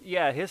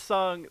yeah, his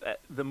song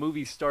the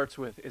movie starts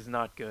with is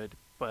not good.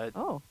 But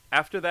oh,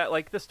 after that,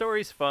 like the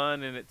story's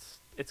fun and it's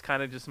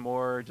kind of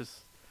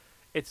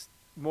it's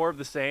more of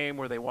the same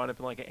where they wind up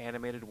in like an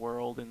animated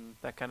world and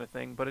that kind of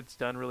thing. But it's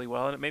done really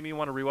well and it made me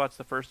want to rewatch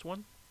the first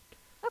one.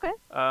 okay.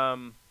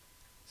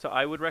 So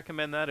I would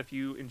recommend that if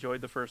you enjoyed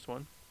the first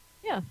one.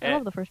 Yeah, I And,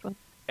 love the first one.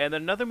 and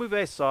then another movie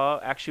I saw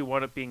actually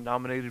wound up being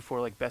nominated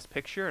for like Best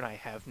Picture, and I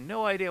have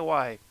no idea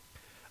why.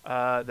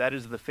 That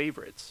is The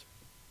Favorites.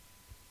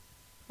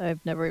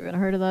 I've never even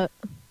heard of that.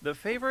 The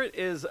Favorite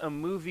is a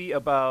movie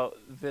about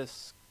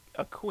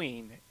a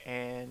queen,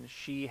 and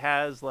she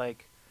has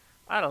like,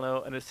 I don't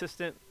know, an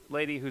assistant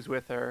lady who's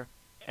with her,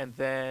 and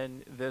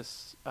then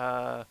this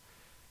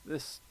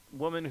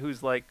woman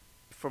who's like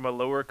from a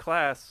lower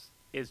class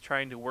is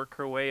trying to work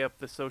her way up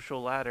the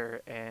social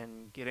ladder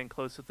and get in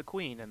close with the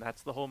queen, and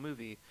that's the whole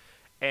movie.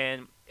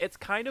 And it's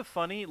kind of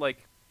funny,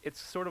 like it's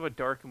sort of a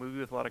dark movie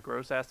with a lot of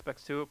gross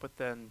aspects to it, but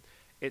then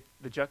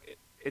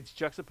it's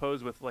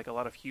juxtaposed with like a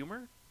lot of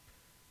humor,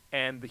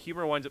 and the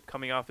humor winds up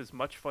coming off as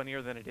much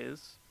funnier than it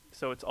is.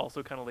 So it's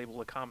also kind of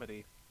labeled a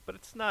comedy, but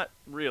it's not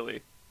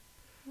really.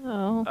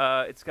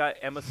 Oh, It's got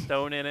Emma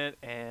Stone in it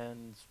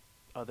and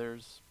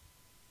others,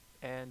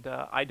 and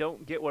I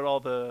don't get what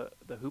all the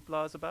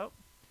hoopla is about,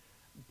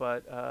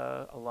 but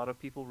a lot of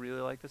people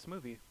really like this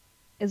movie.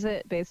 is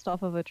it based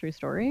off of a true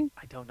story?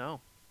 I don't know.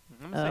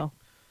 Let me Oh, see.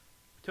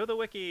 To the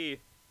wiki.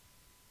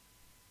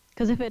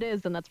 because if it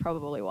is, then that's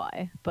probably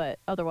why. But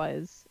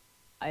otherwise,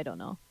 I don't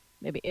know.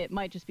 Maybe it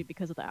might just be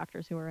because of the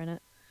actors who are in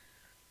it.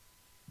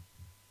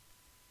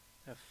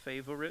 A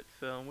favorite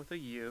film with a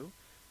U.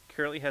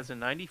 Currently has a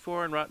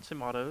 94 on Rotten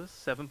Tomatoes,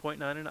 7.9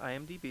 on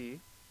IMDb.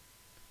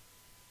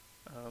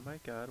 Oh my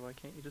god, why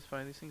can't you just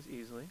find these things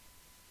easily?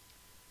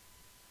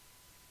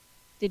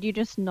 Did you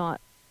just not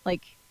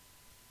like?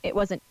 It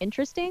wasn't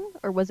interesting,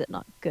 or was it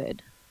not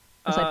good?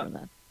 Aside Uh, from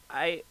that.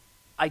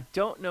 I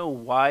don't know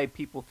why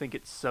people think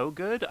it's so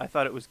good. I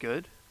thought it was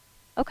good.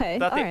 Okay,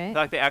 Thought all right.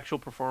 thought the actual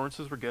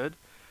performances were good.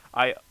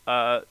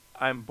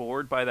 I'm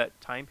bored by that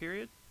time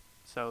period.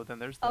 So then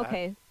there's that.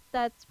 Okay,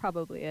 that's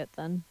probably it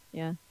then.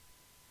 Yeah,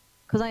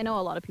 because I know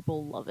a lot of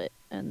people love it,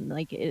 and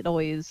like it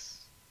always,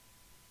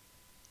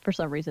 for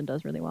some reason,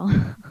 does really well.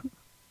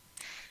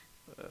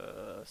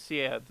 So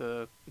yeah,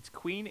 it's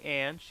Queen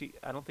Anne.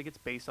 I don't think it's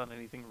based on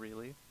anything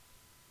really.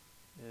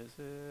 Is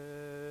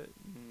it?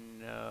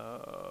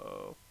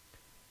 No.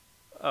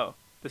 Oh,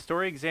 the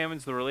story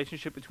examines the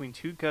relationship between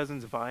two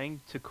cousins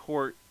vying to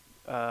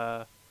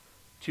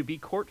be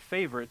court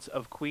favorites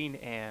of Queen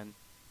Anne.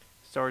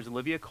 Stars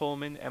Olivia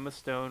Colman, Emma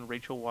Stone,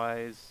 Rachel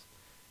Weisz,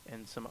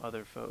 and some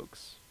other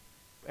folks.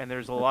 And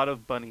there's a lot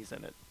of bunnies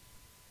in it.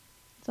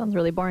 Sounds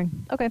really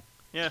boring. Okay.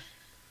 Yeah.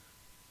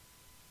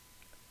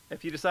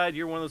 If you decide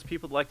you're one of those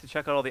people that like to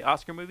check out all the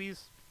Oscar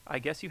movies, I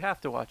guess you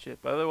have to watch it.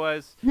 But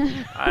otherwise,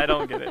 I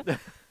don't get it.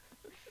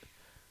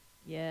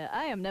 Yeah,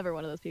 I am never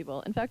one of those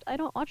people. In fact, I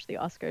don't watch the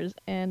Oscars,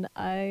 and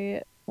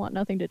I want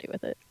nothing to do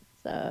with it.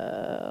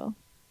 So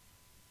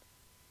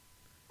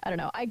I don't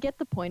know. I get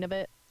the point of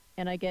it,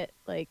 and I get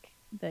like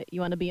that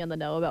you want to be in the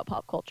know about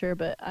pop culture,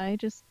 but I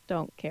just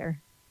don't care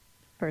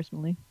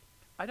personally.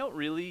 I don't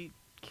really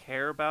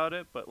care about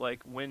it, but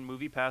like when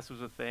MoviePass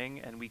was a thing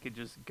and we could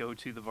just go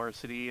to the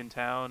varsity in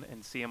town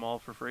and see them all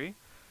for free.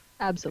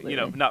 Absolutely.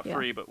 Not yeah.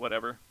 free, but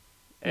whatever.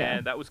 Yeah.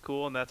 And that was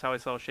cool, and that's how I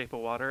saw Shape of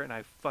Water, and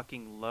I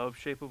fucking love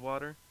Shape of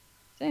Water.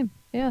 Same.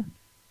 Yeah.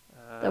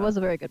 That was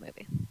a very good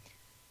movie.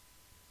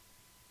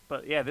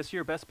 But yeah, this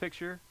year Best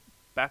Picture,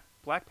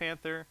 Black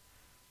Panther,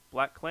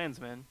 Black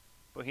Klansman,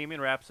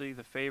 Bohemian Rhapsody,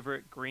 The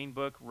Favorite, Green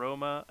Book,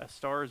 Roma, A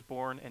Star Is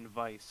Born, and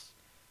Vice.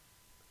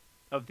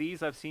 Of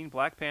these, I've seen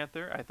Black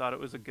Panther. I thought it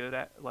was a good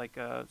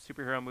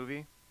superhero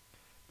movie.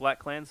 Black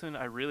Klansman,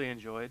 I really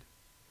enjoyed.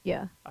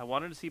 Yeah. I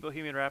wanted to see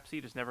Bohemian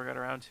Rhapsody, just never got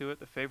around to it.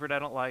 The Favorite I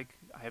don't like.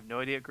 I have no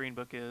idea what Green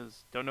Book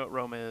is. Don't know what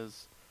Roma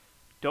is.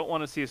 Don't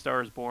want to see A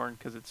Star Is Born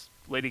because it's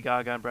Lady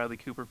Gaga and Bradley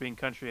Cooper being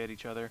country at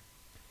each other.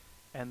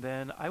 And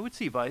then I would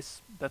see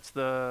Vice. That's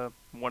the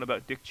one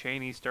about Dick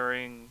Cheney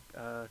starring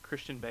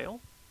Christian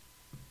Bale.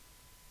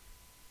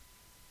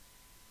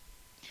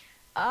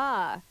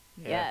 Ah.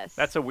 Yeah, Yes.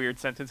 That's a weird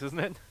sentence, isn't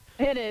it?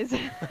 It is.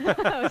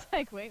 I was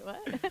like, wait,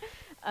 what?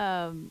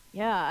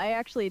 Yeah, I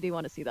actually do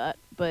want to see that,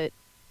 but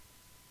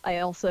I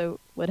also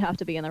would have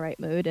to be in the right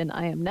mood, and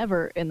I am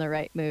never in the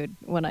right mood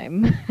when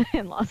I'm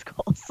in law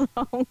school. So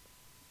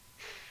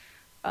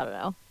I don't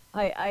know.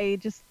 I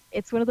just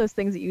it's one of those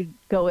things that you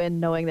go in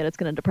knowing that it's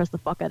going to depress the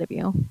fuck out of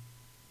you.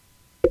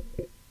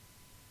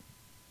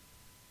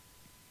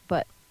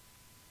 But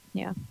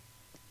yeah,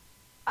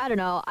 I don't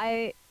know.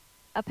 I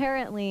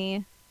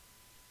apparently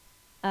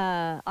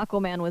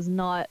Aquaman was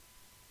not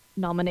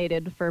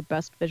nominated for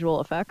best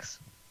visual effects,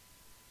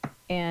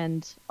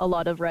 and a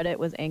lot of Reddit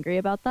was angry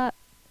about that,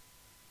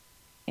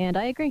 and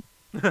I agree.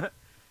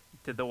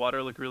 Did the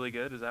water look really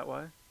good? Is that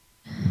why?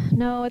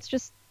 No, it's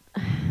just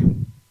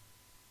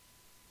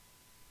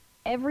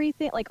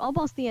everything, like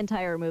almost the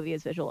entire movie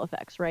is visual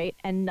effects, right?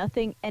 And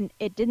nothing, and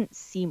it didn't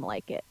seem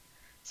like it.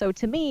 So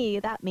to me,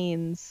 that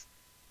means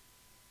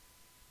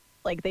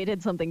like they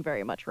did something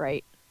very much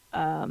right.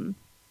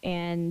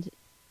 And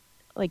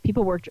like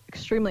people worked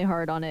extremely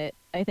hard on it.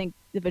 I think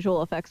the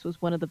visual effects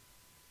was one of the,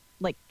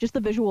 like just the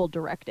visual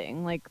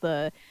directing, like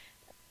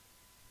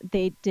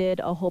they did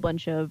a whole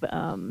bunch of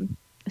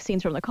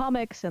scenes from the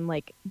comics, and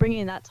like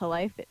bringing that to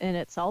life in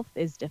itself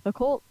is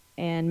difficult,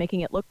 and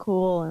making it look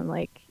cool and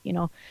like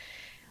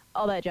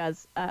all that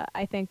jazz.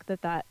 I think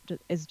that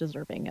is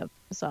deserving of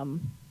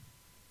some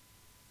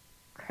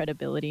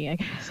credibility, I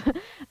guess.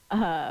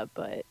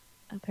 But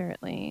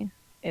apparently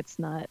it's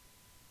not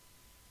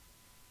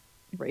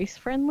race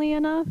friendly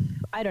enough.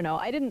 I don't know.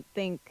 I didn't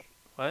think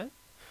What?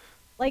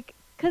 like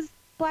because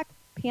Black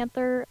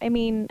Panther. I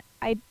mean,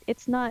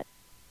 it's not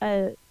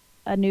a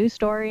news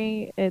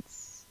story.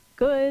 It's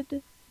good.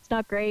 It's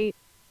not great.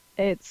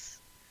 It's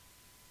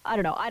I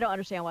don't know. I don't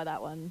understand why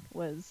that one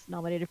was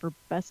nominated for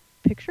Best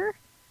Picture.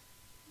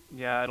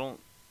 Yeah,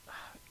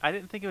 I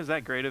didn't think it was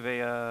that great of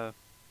a.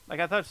 Like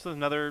I thought it was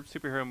another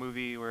superhero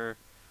movie where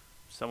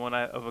someone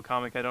of a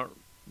comic I don't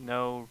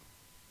know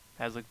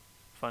has a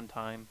fun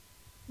time.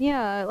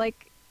 Yeah,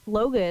 like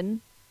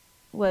Logan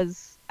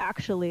was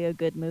actually a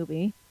good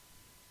movie,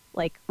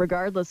 like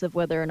regardless of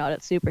whether or not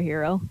it's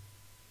superhero.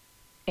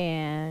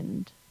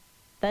 And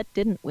that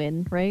didn't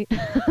win, right?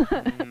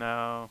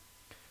 No.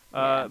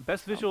 Yeah.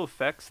 Best visual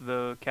effects,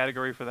 the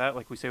category for that,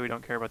 like we say we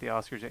don't care about the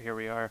Oscars, yet here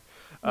we are.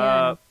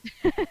 Yeah,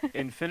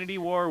 Infinity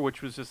War,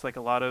 which was just like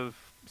a lot of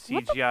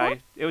what the CGI. fuck?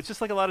 It was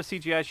just like a lot of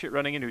CGI shit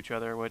running into each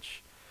other,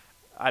 which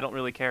I don't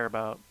really care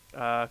about.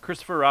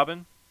 Christopher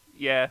Robin,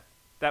 yeah,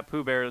 that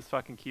Pooh Bear is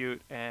fucking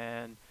cute,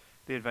 and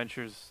the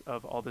adventures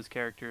of all those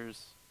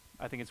characters,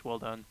 I think it's well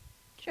done.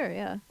 Sure,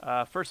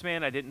 yeah. First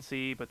Man, I didn't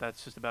see, but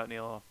that's just about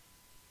Neil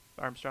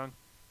Armstrong.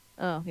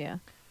 Oh, yeah.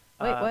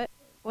 Wait, Uh, what?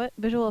 What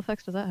visual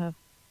effects does that have?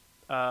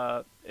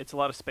 it's a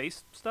lot of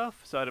space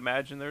stuff, so I'd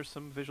imagine there's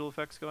some visual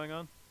effects going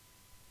on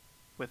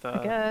with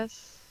I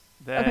guess.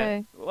 that.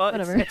 Okay, Well,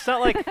 whatever. it's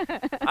not like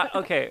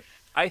okay.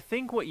 I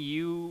think what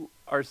you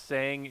are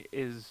saying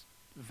is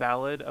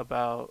valid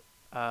about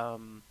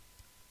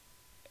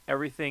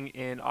everything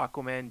in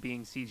Aquaman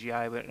being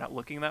CGI, but not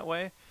looking that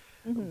way.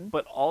 Hmm.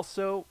 But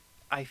also,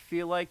 I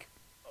feel like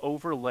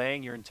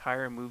overlaying your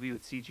entire movie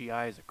with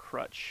CGI is a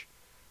crutch.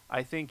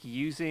 I think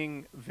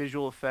using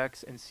visual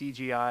effects and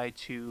CGI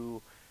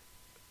to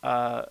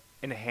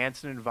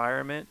enhance an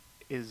environment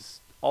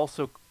is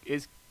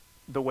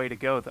the way to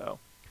go, though.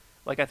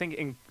 Like I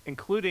think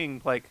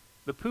including like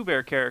the Pooh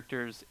Bear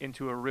characters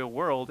into a real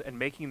world and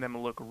making them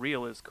look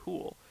real is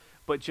cool,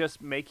 but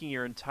just making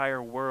your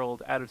entire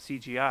world out of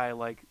CGI,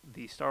 like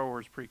the Star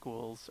Wars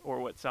prequels or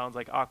what sounds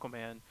like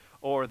Aquaman,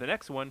 or the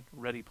next one,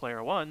 Ready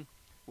Player One,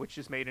 which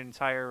just made an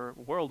entire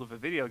world of a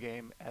video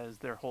game as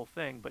their whole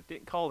thing, but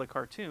didn't call it a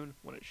cartoon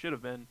when it should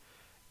have been,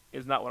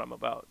 is not what I'm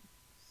about.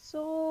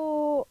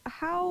 So,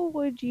 how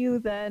would you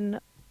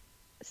then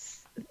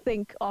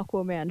think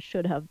Aquaman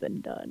should have been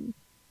done?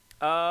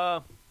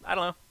 I don't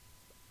know.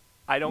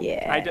 Here's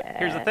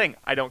the Yeah. thing.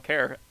 I don't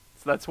care.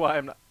 So that's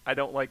why I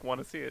don't like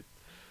want to see it.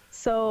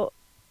 So,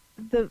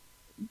 the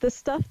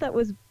stuff that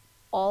was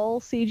all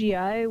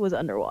CGI was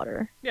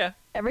underwater. Yeah.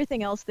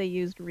 Everything else they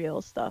used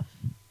real stuff.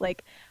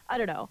 Like, I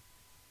don't know.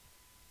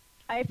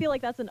 I feel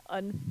like that's an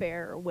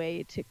unfair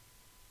way to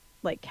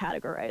like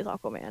categorize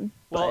Aquaman.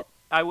 Well,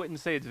 I wouldn't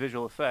say it's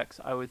visual effects.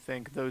 I would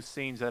think those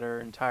scenes that are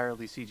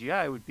entirely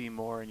CGI would be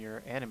more in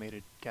your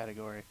animated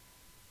category.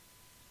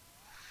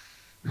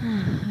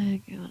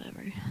 Okay, whatever.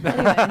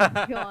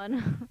 Anyway, go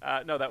on.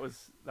 No, that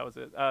was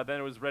it. Then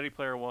it was Ready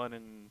Player One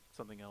and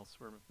something else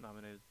were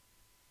nominated.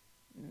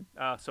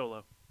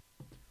 Solo.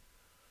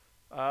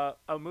 A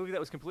movie that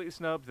was completely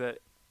snubbed.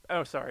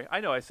 Oh, sorry.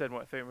 I know I said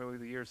what favorite movie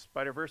of the year is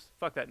Spider Verse.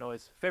 Fuck that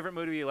noise. Favorite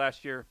movie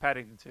last year,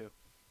 Paddington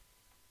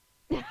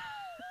 2.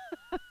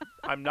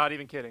 I'm not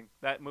even kidding.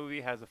 That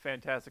movie has a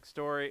fantastic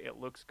story. It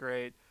looks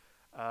great.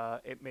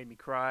 It made me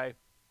cry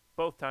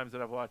both times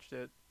that I've watched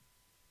it.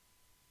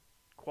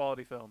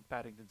 Quality film,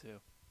 Paddington 2.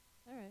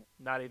 All right.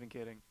 Not even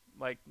kidding.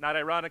 Like, not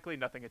ironically,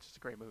 nothing. It's just a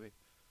great movie.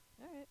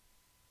 All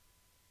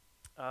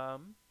right.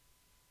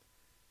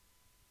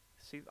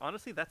 See,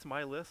 honestly, that's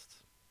my list.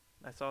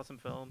 I saw some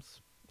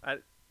films. I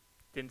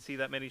didn't see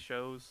that many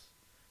shows.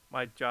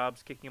 My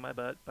job's kicking my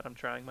butt, but I'm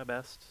trying my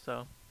best.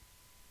 So,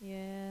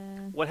 Yeah.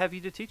 What have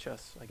you to teach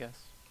us, I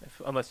guess?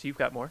 Unless you've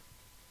got more.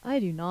 I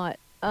do not.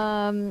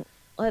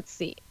 Let's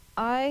see.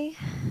 I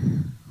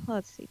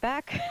let's see.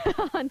 Back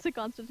onto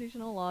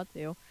constitutional law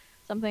too.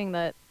 Something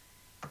that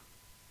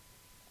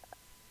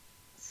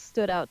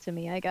stood out to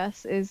me, I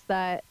guess, is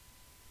that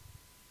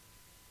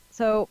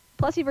so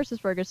Plessy versus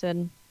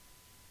Ferguson.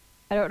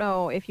 I don't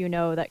know if you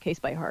know that case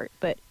by heart,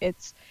 but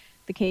it's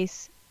the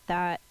case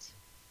that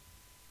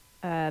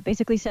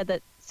basically said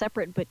that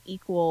separate but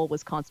equal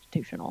was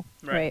constitutional,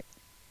 right?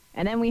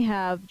 And then we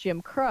have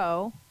Jim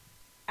Crow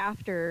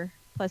after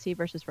Plessy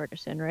versus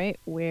Ferguson, right,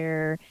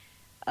 where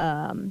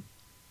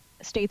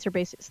states are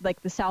basically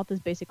like the South is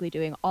basically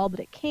doing all that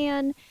it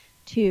can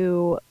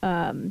to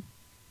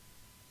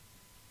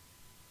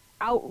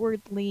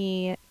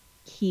outwardly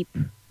keep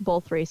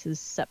both races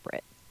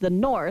separate. The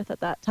North at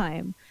that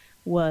time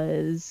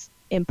was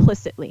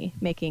implicitly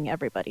making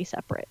everybody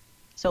separate.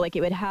 So like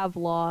it would have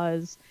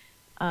laws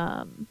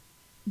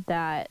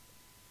that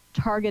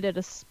targeted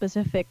a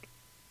specific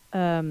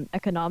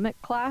economic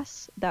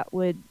class that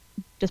would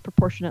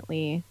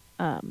disproportionately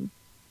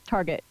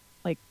target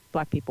like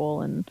black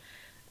people, and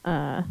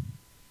I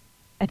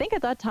think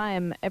at that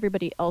time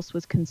everybody else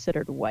was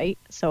considered white,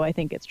 so I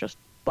think it's just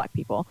black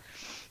people.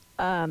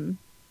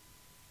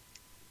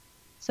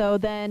 So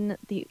then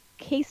the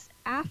case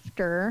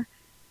after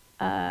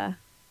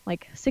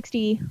like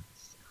 60,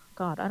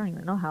 God, I don't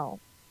even know how.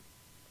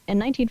 In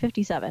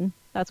 1957,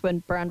 that's when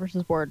Brown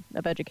versus Board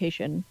of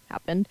Education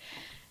happened.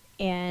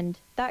 And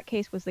that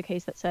case was the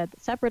case that said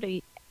that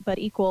separate but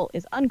equal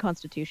is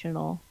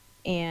unconstitutional.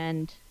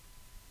 And,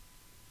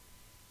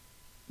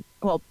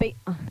 well,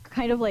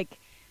 kind of like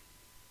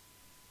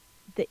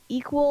the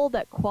equal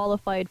that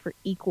qualified for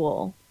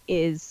equal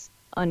is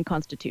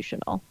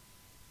unconstitutional.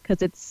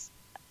 Because it's,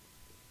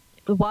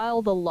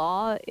 while the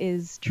law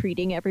is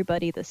treating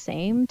everybody the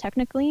same,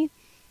 technically,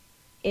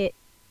 it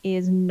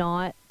is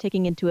not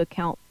taking into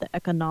account the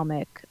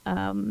economic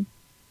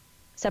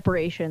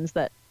separations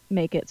that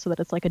make it so that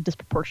it's like a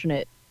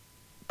disproportionate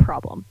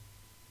problem.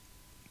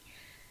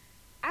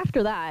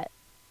 After that,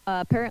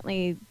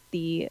 apparently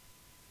we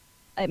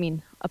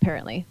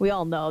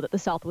all know that the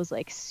South was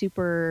like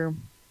super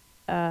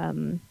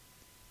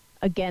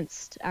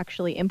against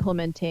actually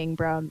implementing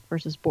Brown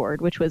versus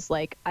Board, which was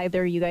like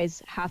either you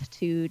guys have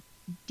to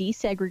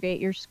desegregate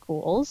your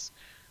schools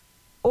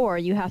or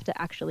you have to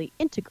actually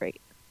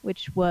integrate,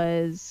 which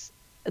was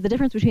the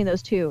difference between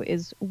those two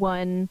is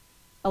one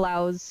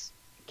allows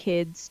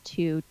kids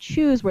to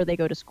choose where they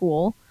go to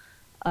school,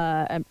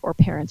 or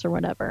parents or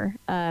whatever.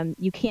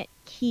 You can't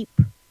keep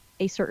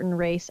a certain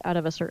race out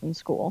of a certain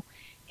school.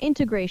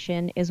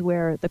 Integration is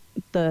where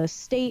the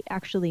state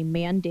actually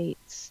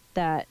mandates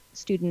that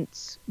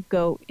students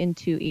go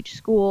into each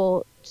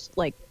school,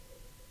 like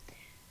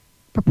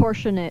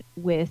proportionate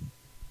with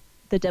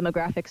the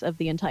demographics of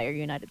the entire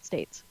United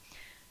States,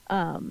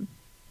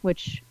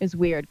 which is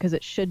weird because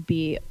it should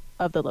be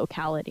of the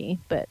locality,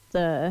 but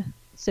the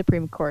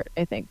Supreme Court,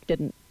 I think,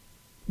 didn't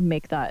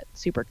make that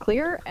super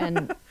clear.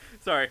 And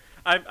sorry,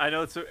 I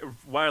know it's a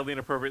wildly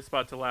inappropriate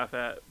spot to laugh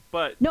at,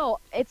 but no,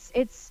 it's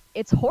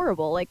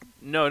horrible. Like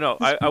no,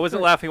 I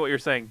wasn't laughing at what you're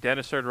saying.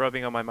 Dennis started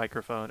rubbing on my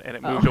microphone, and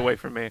it moved away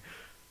from me.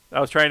 I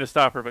was trying to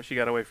stop her, but she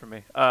got away from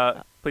me.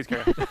 Please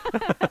carry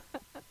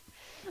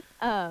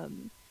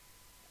on.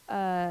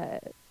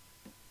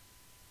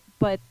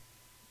 But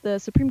the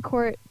Supreme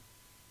Court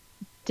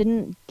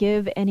didn't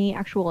give any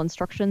actual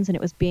instructions, and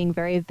it was being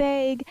very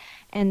vague,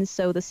 and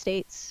so the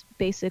states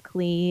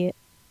basically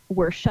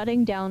were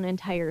shutting down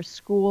entire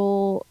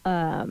school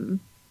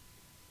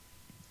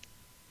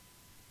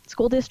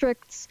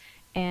districts,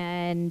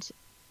 and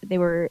they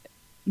were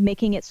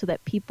making it so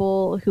that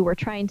people who were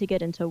trying to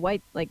get into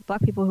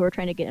black people who were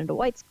trying to get into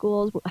white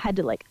schools had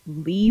to like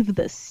leave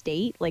the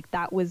state. Like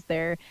that was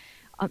their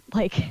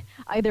like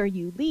either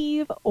you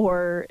leave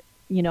or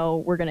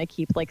we're going to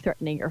keep like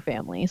threatening your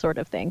family sort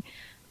of thing.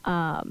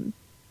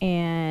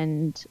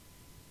 And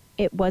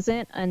it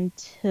wasn't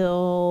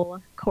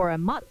until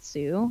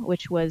Korematsu,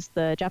 which was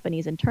the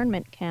Japanese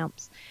internment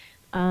camps,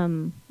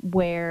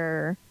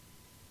 where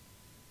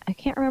I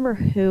can't remember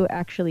who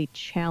actually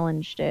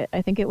challenged it.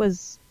 I think it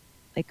was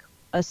like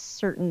a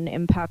certain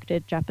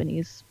impacted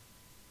Japanese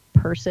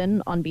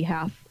person on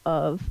behalf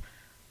of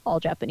all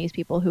Japanese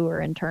people who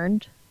were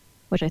interned,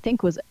 which I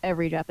think was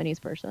every Japanese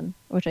person,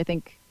 which I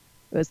think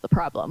was the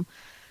problem.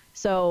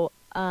 So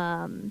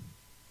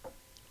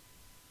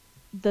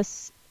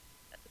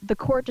the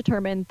court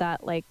determined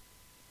that like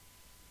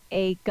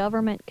a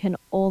government can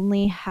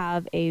only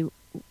have a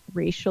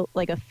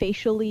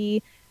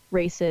facially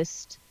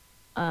racist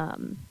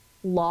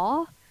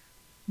law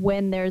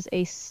when there's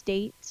a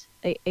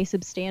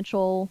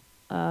substantial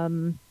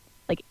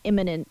like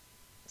imminent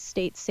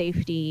state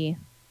safety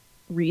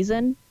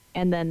reason,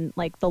 and then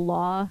like the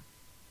law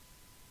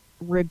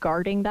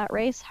regarding that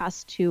race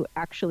has to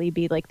actually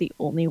be like the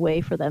only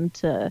way for them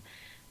to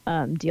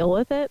deal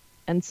with it.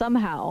 And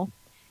somehow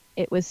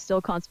it was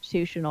still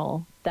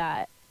constitutional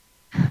that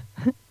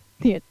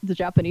the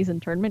Japanese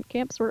internment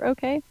camps were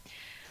okay.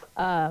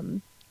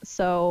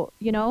 So,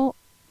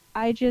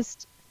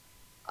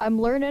 I'm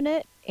learning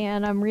it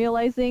and I'm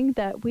realizing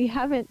that we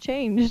haven't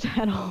changed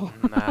at all.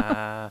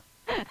 Nah.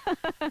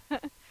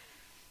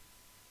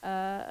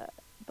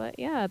 But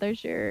yeah,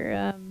 there's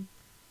your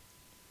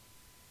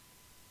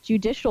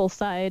judicial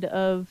side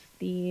of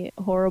the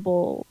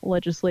horrible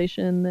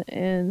legislation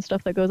and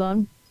stuff that goes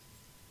on.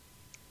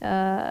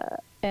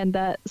 And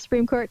that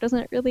Supreme Court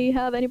doesn't really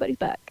have anybody's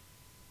back,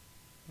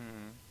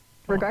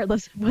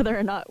 regardless of whether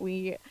or not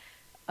we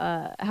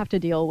have to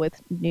deal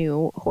with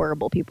new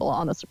horrible people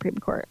on the Supreme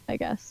Court, I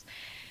guess.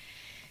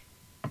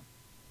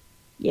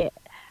 Yeah.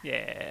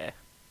 Yeah.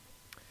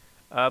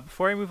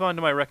 Before I move on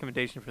to my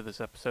recommendation for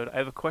this episode, I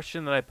have a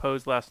question that I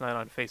posed last night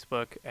on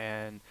Facebook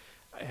and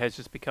it has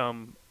just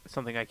become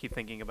something I keep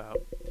thinking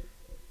about.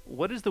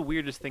 What is the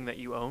weirdest thing that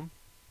you own?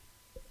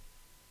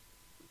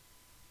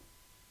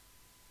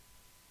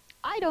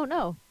 I don't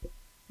know.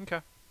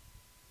 Okay.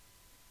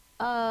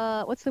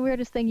 What's the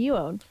weirdest thing you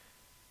own?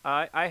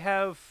 I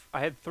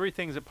had three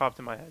things that popped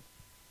in my head.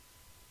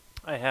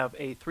 I have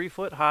a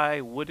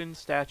 3-foot-high wooden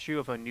statue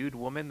of a nude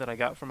woman that I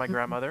got from my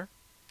grandmother.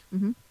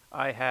 Mm-hmm.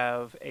 I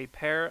have a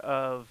pair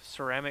of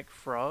ceramic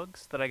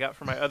frogs that I got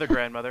from my other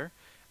grandmother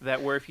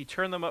that where if you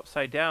turn them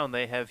upside down,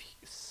 they have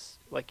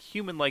like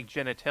human-like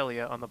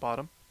genitalia on the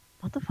bottom.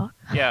 What the fuck?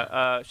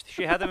 Yeah,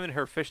 she had them in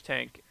her fish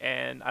tank,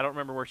 and I don't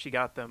remember where she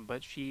got them,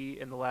 but she,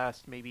 in the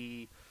last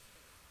maybe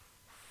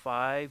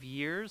 5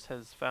 years,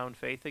 has found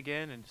faith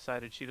again and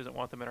decided she doesn't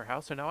want them in her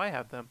house, so now I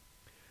have them.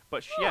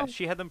 But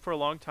she had them for a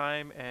long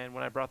time, and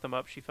when I brought them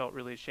up, she felt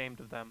really ashamed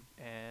of them,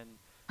 and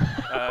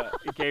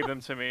gave them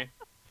to me.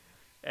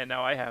 And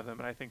now I have them,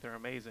 and I think they're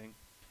amazing.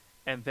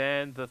 And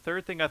then the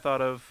third thing I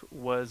thought of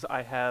was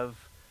I have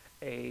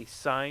a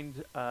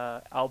signed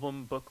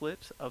album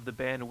booklet of the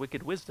band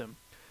Wicked Wisdom,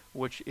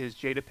 which is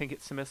Jada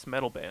Pinkett Smith's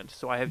metal band.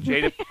 So I have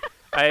Jada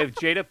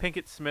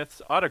Pinkett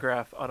Smith's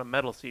autograph on a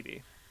metal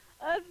CD.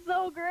 That's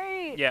so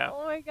great. Yeah.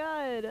 Oh my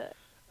god.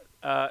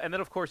 And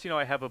then of course,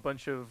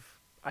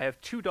 I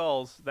have 2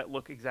 dolls that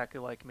look exactly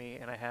like me,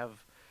 and I have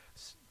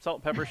salt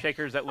and pepper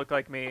shakers that look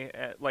like me.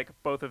 Like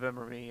both of them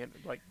are me, and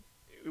like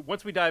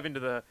once we dive into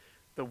the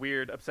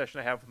weird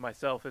obsession I have with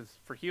myself is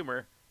for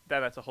humor,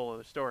 that's a whole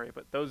other story.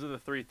 But those are the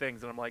 3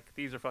 things, and I'm like,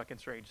 these are fucking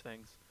strange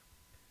things.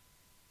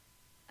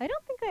 I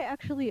don't think I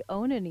actually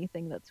own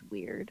anything that's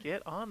weird.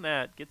 Get on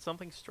that. Get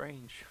something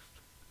strange.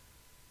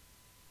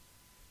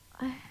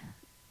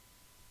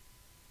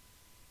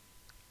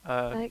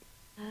 I'll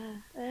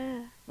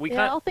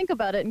think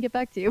about it and get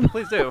back to you.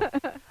 Please do.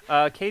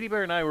 Katie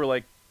Bear and I were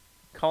like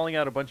calling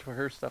out a bunch of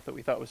her stuff that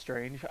we thought was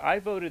strange. I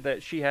voted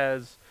that she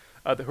has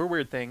her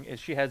weird thing is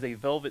she has a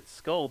velvet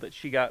skull that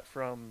she got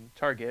from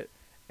Target,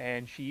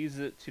 and she uses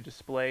it to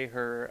display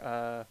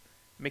her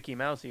Mickey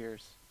Mouse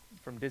ears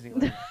from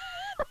Disneyland.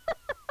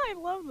 I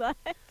love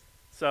that.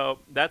 So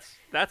that's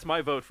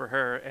my vote for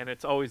her, and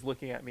it's always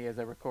looking at me as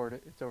I record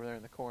it. It's over there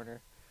in the corner.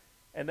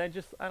 And then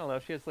just, I don't know,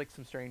 she has like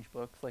some strange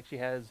books. Like she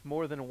has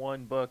more than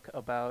one book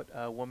about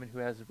a woman who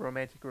has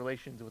romantic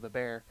relations with a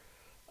bear.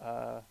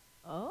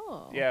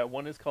 Oh. Yeah,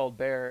 one is called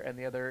Bear, and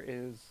the other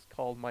is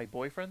called My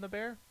Boyfriend the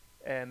Bear.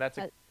 And that's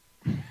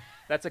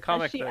a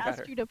comic she that I got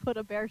her. asked you to put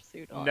a bear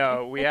suit on.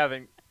 No, we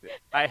haven't.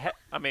 I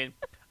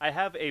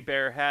have a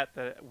bear hat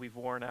that we've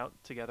worn out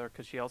together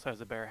because she also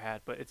has a bear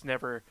hat, but it's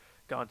never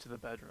gone to the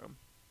bedroom.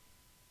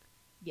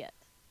 Yet.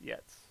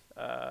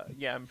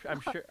 Yeah,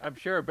 I'm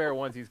sure a bear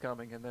onesie's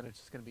coming, and then it's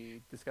just gonna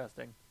be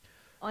disgusting.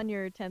 On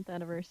your 10th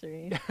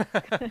anniversary,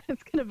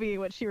 it's gonna be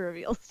what she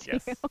reveals to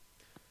you.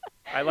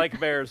 I like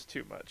bears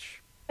too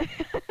much.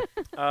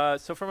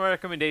 So for my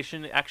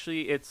recommendation,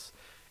 actually, it's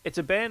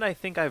a band I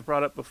think I've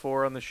brought up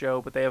before on the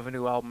show, but they have a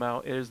new album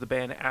out. It is the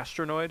band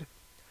Astronoid.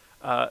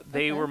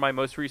 They were my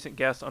most recent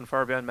guest on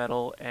Far Beyond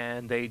Metal,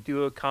 and they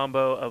do a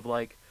combo of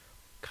like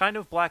kind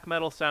of black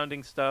metal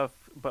sounding stuff,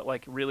 but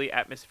like really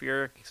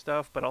atmospheric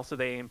stuff, but also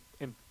they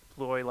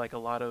employ like a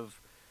lot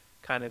of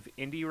kind of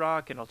indie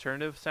rock and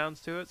alternative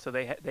sounds to it. So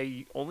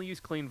they only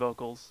use clean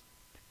vocals,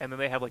 and then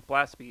they have like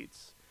blast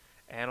beats.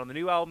 And on the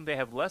new album, they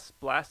have less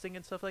blasting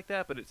and stuff like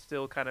that, but it's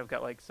still kind of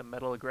got like some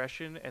metal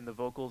aggression, and the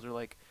vocals are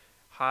like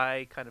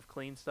high, kind of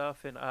clean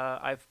stuff. And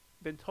I've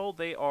been told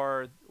they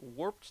are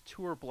Warped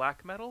Tour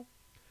black metal,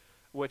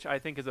 which I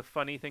think is a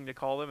funny thing to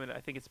call them, and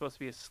I think it's supposed to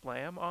be a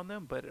slam on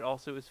them, but it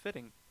also is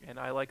fitting, and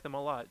I like them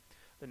a lot.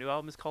 The new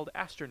album is called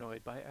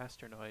Astronoid by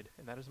Astronoid,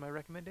 and that is my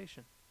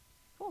recommendation.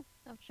 Cool.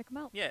 I'll check them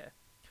out. Yeah.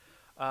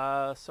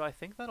 So I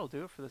think that'll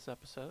do it for this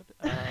episode.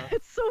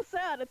 It's so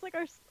sad. It's like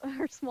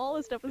our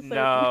smallest episode.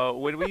 No,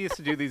 when we used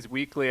to do these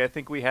weekly, I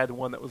think we had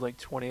one that was like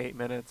 28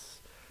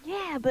 minutes.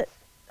 Yeah, but...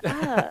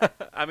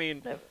 I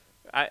mean,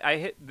 I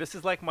hit... This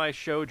is like my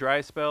show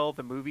dry spell.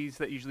 The movies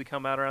that usually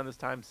come out around this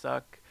time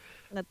suck.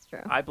 That's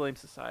true. I blame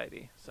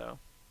society, so...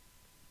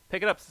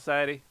 Pick it up,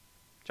 society.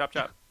 Chop,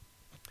 chop.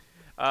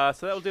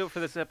 So that'll do it for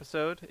this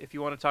episode. If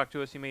you want to talk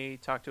to us, you may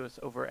talk to us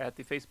over at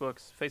the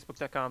Facebooks,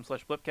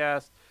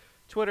 facebook.com/blipcast,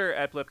 Twitter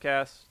at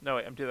blipcast. No,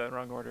 wait, I'm doing that in the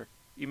wrong order.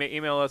 You may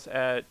email us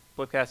at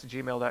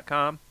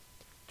blipcast@gmail.com,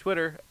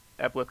 Twitter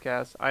at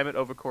Blipcast. I'm at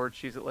Overcord.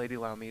 She's at Lady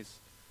Laumies.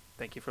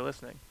 Thank you for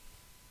listening.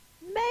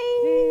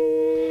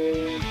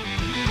 Bye.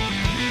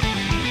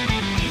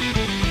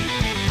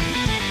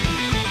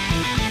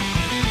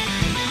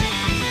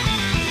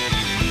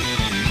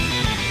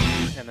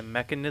 And the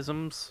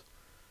mechanisms.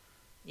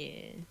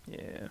 Yeah.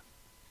 Yeah.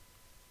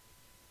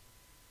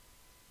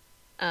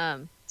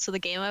 So the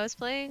game I was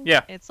playing,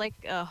 Yeah. it's like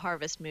a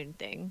Harvest Moon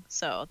thing,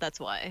 so that's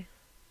why.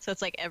 So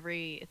it's like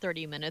every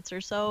 30 minutes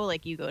or so,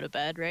 like you go to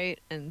bed, right?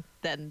 And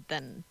then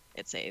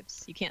it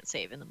saves. You can't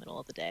save in the middle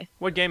of the day.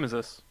 What game is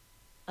this?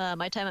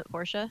 My time at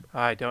Portia.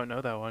 I don't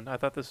know that one. I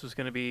thought this was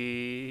going to be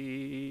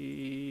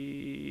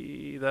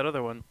that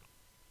other one.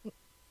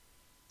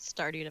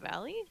 Stardew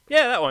Valley?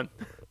 Yeah, that one.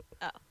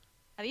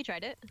 Have you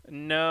tried it?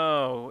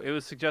 No, it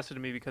was suggested to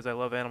me because I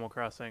love Animal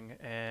Crossing,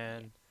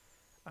 and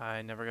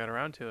I never got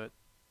around to it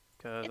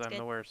because It's I'm good.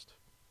 the worst.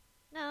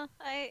 No,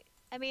 I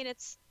mean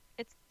it's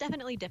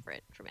definitely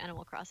different from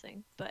Animal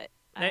Crossing, but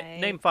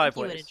Name 5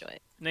 think ways. you would enjoy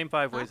it. Name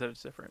 5 Huh? ways that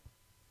it's different.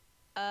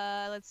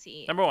 Let's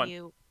see. Number 1.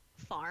 You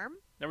farm?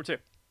 Number 2.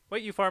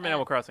 Wait, you farm Uh,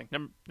 Animal Crossing.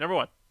 Number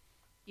 1.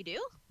 You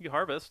do? You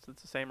harvest.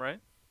 It's the same, right?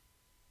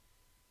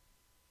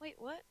 Wait,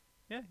 what?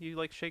 Yeah, you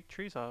like shake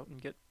trees out and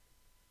get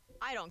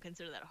I don't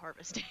consider that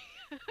harvesting.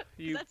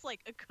 you. That's like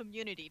a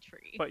community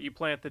tree. But you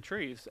plant the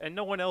trees, and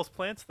no one else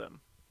plants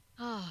them.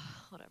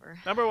 Whatever.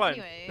 Number 1.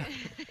 Anyway,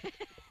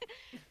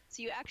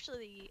 so you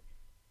actually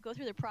go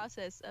through the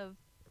process of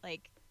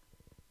like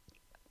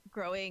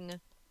growing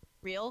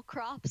real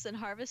crops and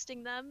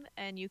harvesting them,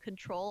 and you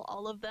control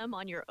all of them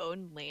on your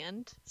own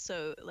land.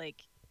 So like,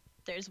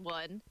 there's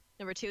 1.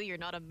 Number 2, you're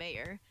not a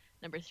mayor.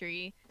 Number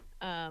 3,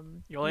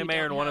 You're only a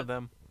mayor in one of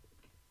them.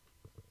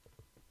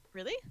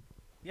 Really?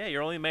 Yeah,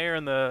 you're only mayor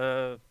in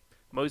the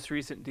most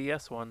recent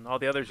DS one. All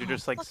the others, you're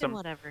just like Fucking some.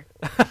 whatever.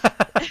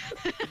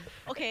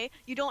 Okay,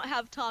 you don't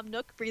have Tom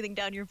Nook breathing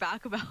down your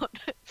back about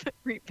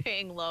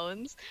repaying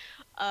loans.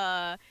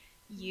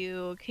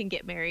 You can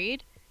get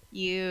married.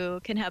 You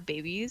can have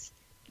babies.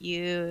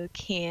 You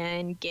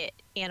can get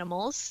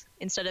animals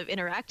instead of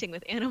interacting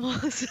with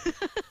animals.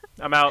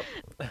 I'm out.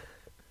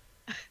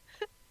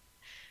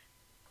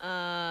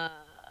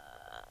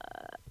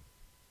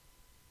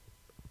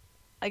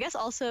 I guess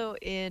also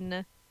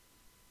in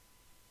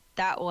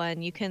that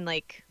one you can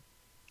like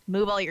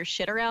move all your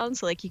shit around,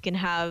 so like you can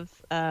have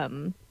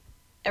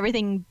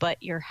everything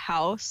but your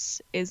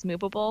house is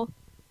movable,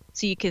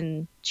 so you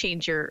can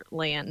change your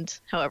land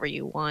however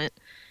you want.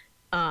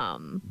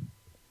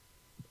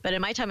 But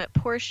in my time at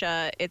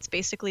Portia, it's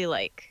basically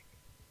like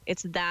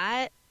it's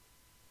that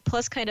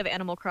plus kind of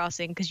Animal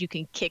Crossing because you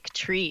can kick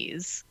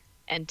trees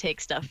and take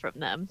stuff from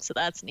them, so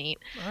that's neat.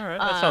 All right,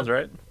 that sounds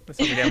right. That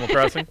sounds like Animal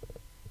Crossing.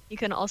 You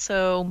can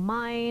also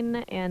mine,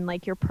 and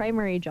like your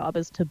primary job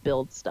is to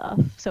build stuff.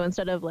 So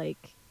instead of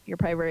like your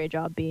primary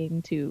job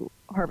being to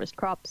harvest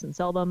crops and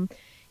sell them,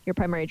 your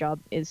primary job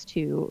is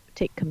to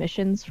take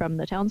commissions from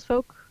the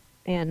townsfolk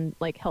and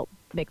like help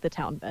make the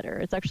town better.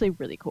 It's actually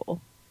really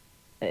cool.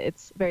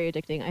 It's very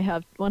addicting. I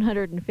have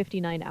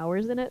 159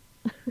 hours in it.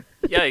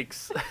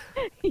 Yikes.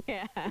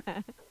 Yeah.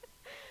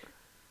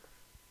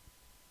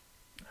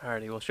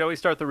 Alrighty, well, shall we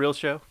start the real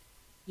show?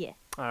 Yeah.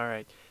 All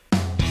right.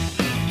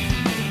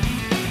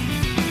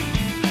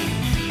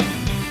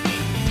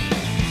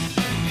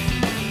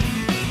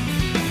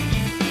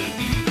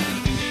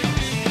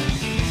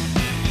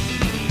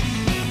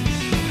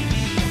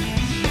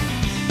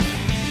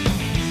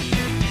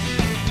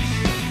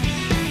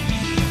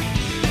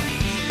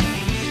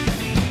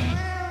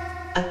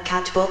 A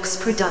Catbox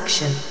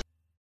production.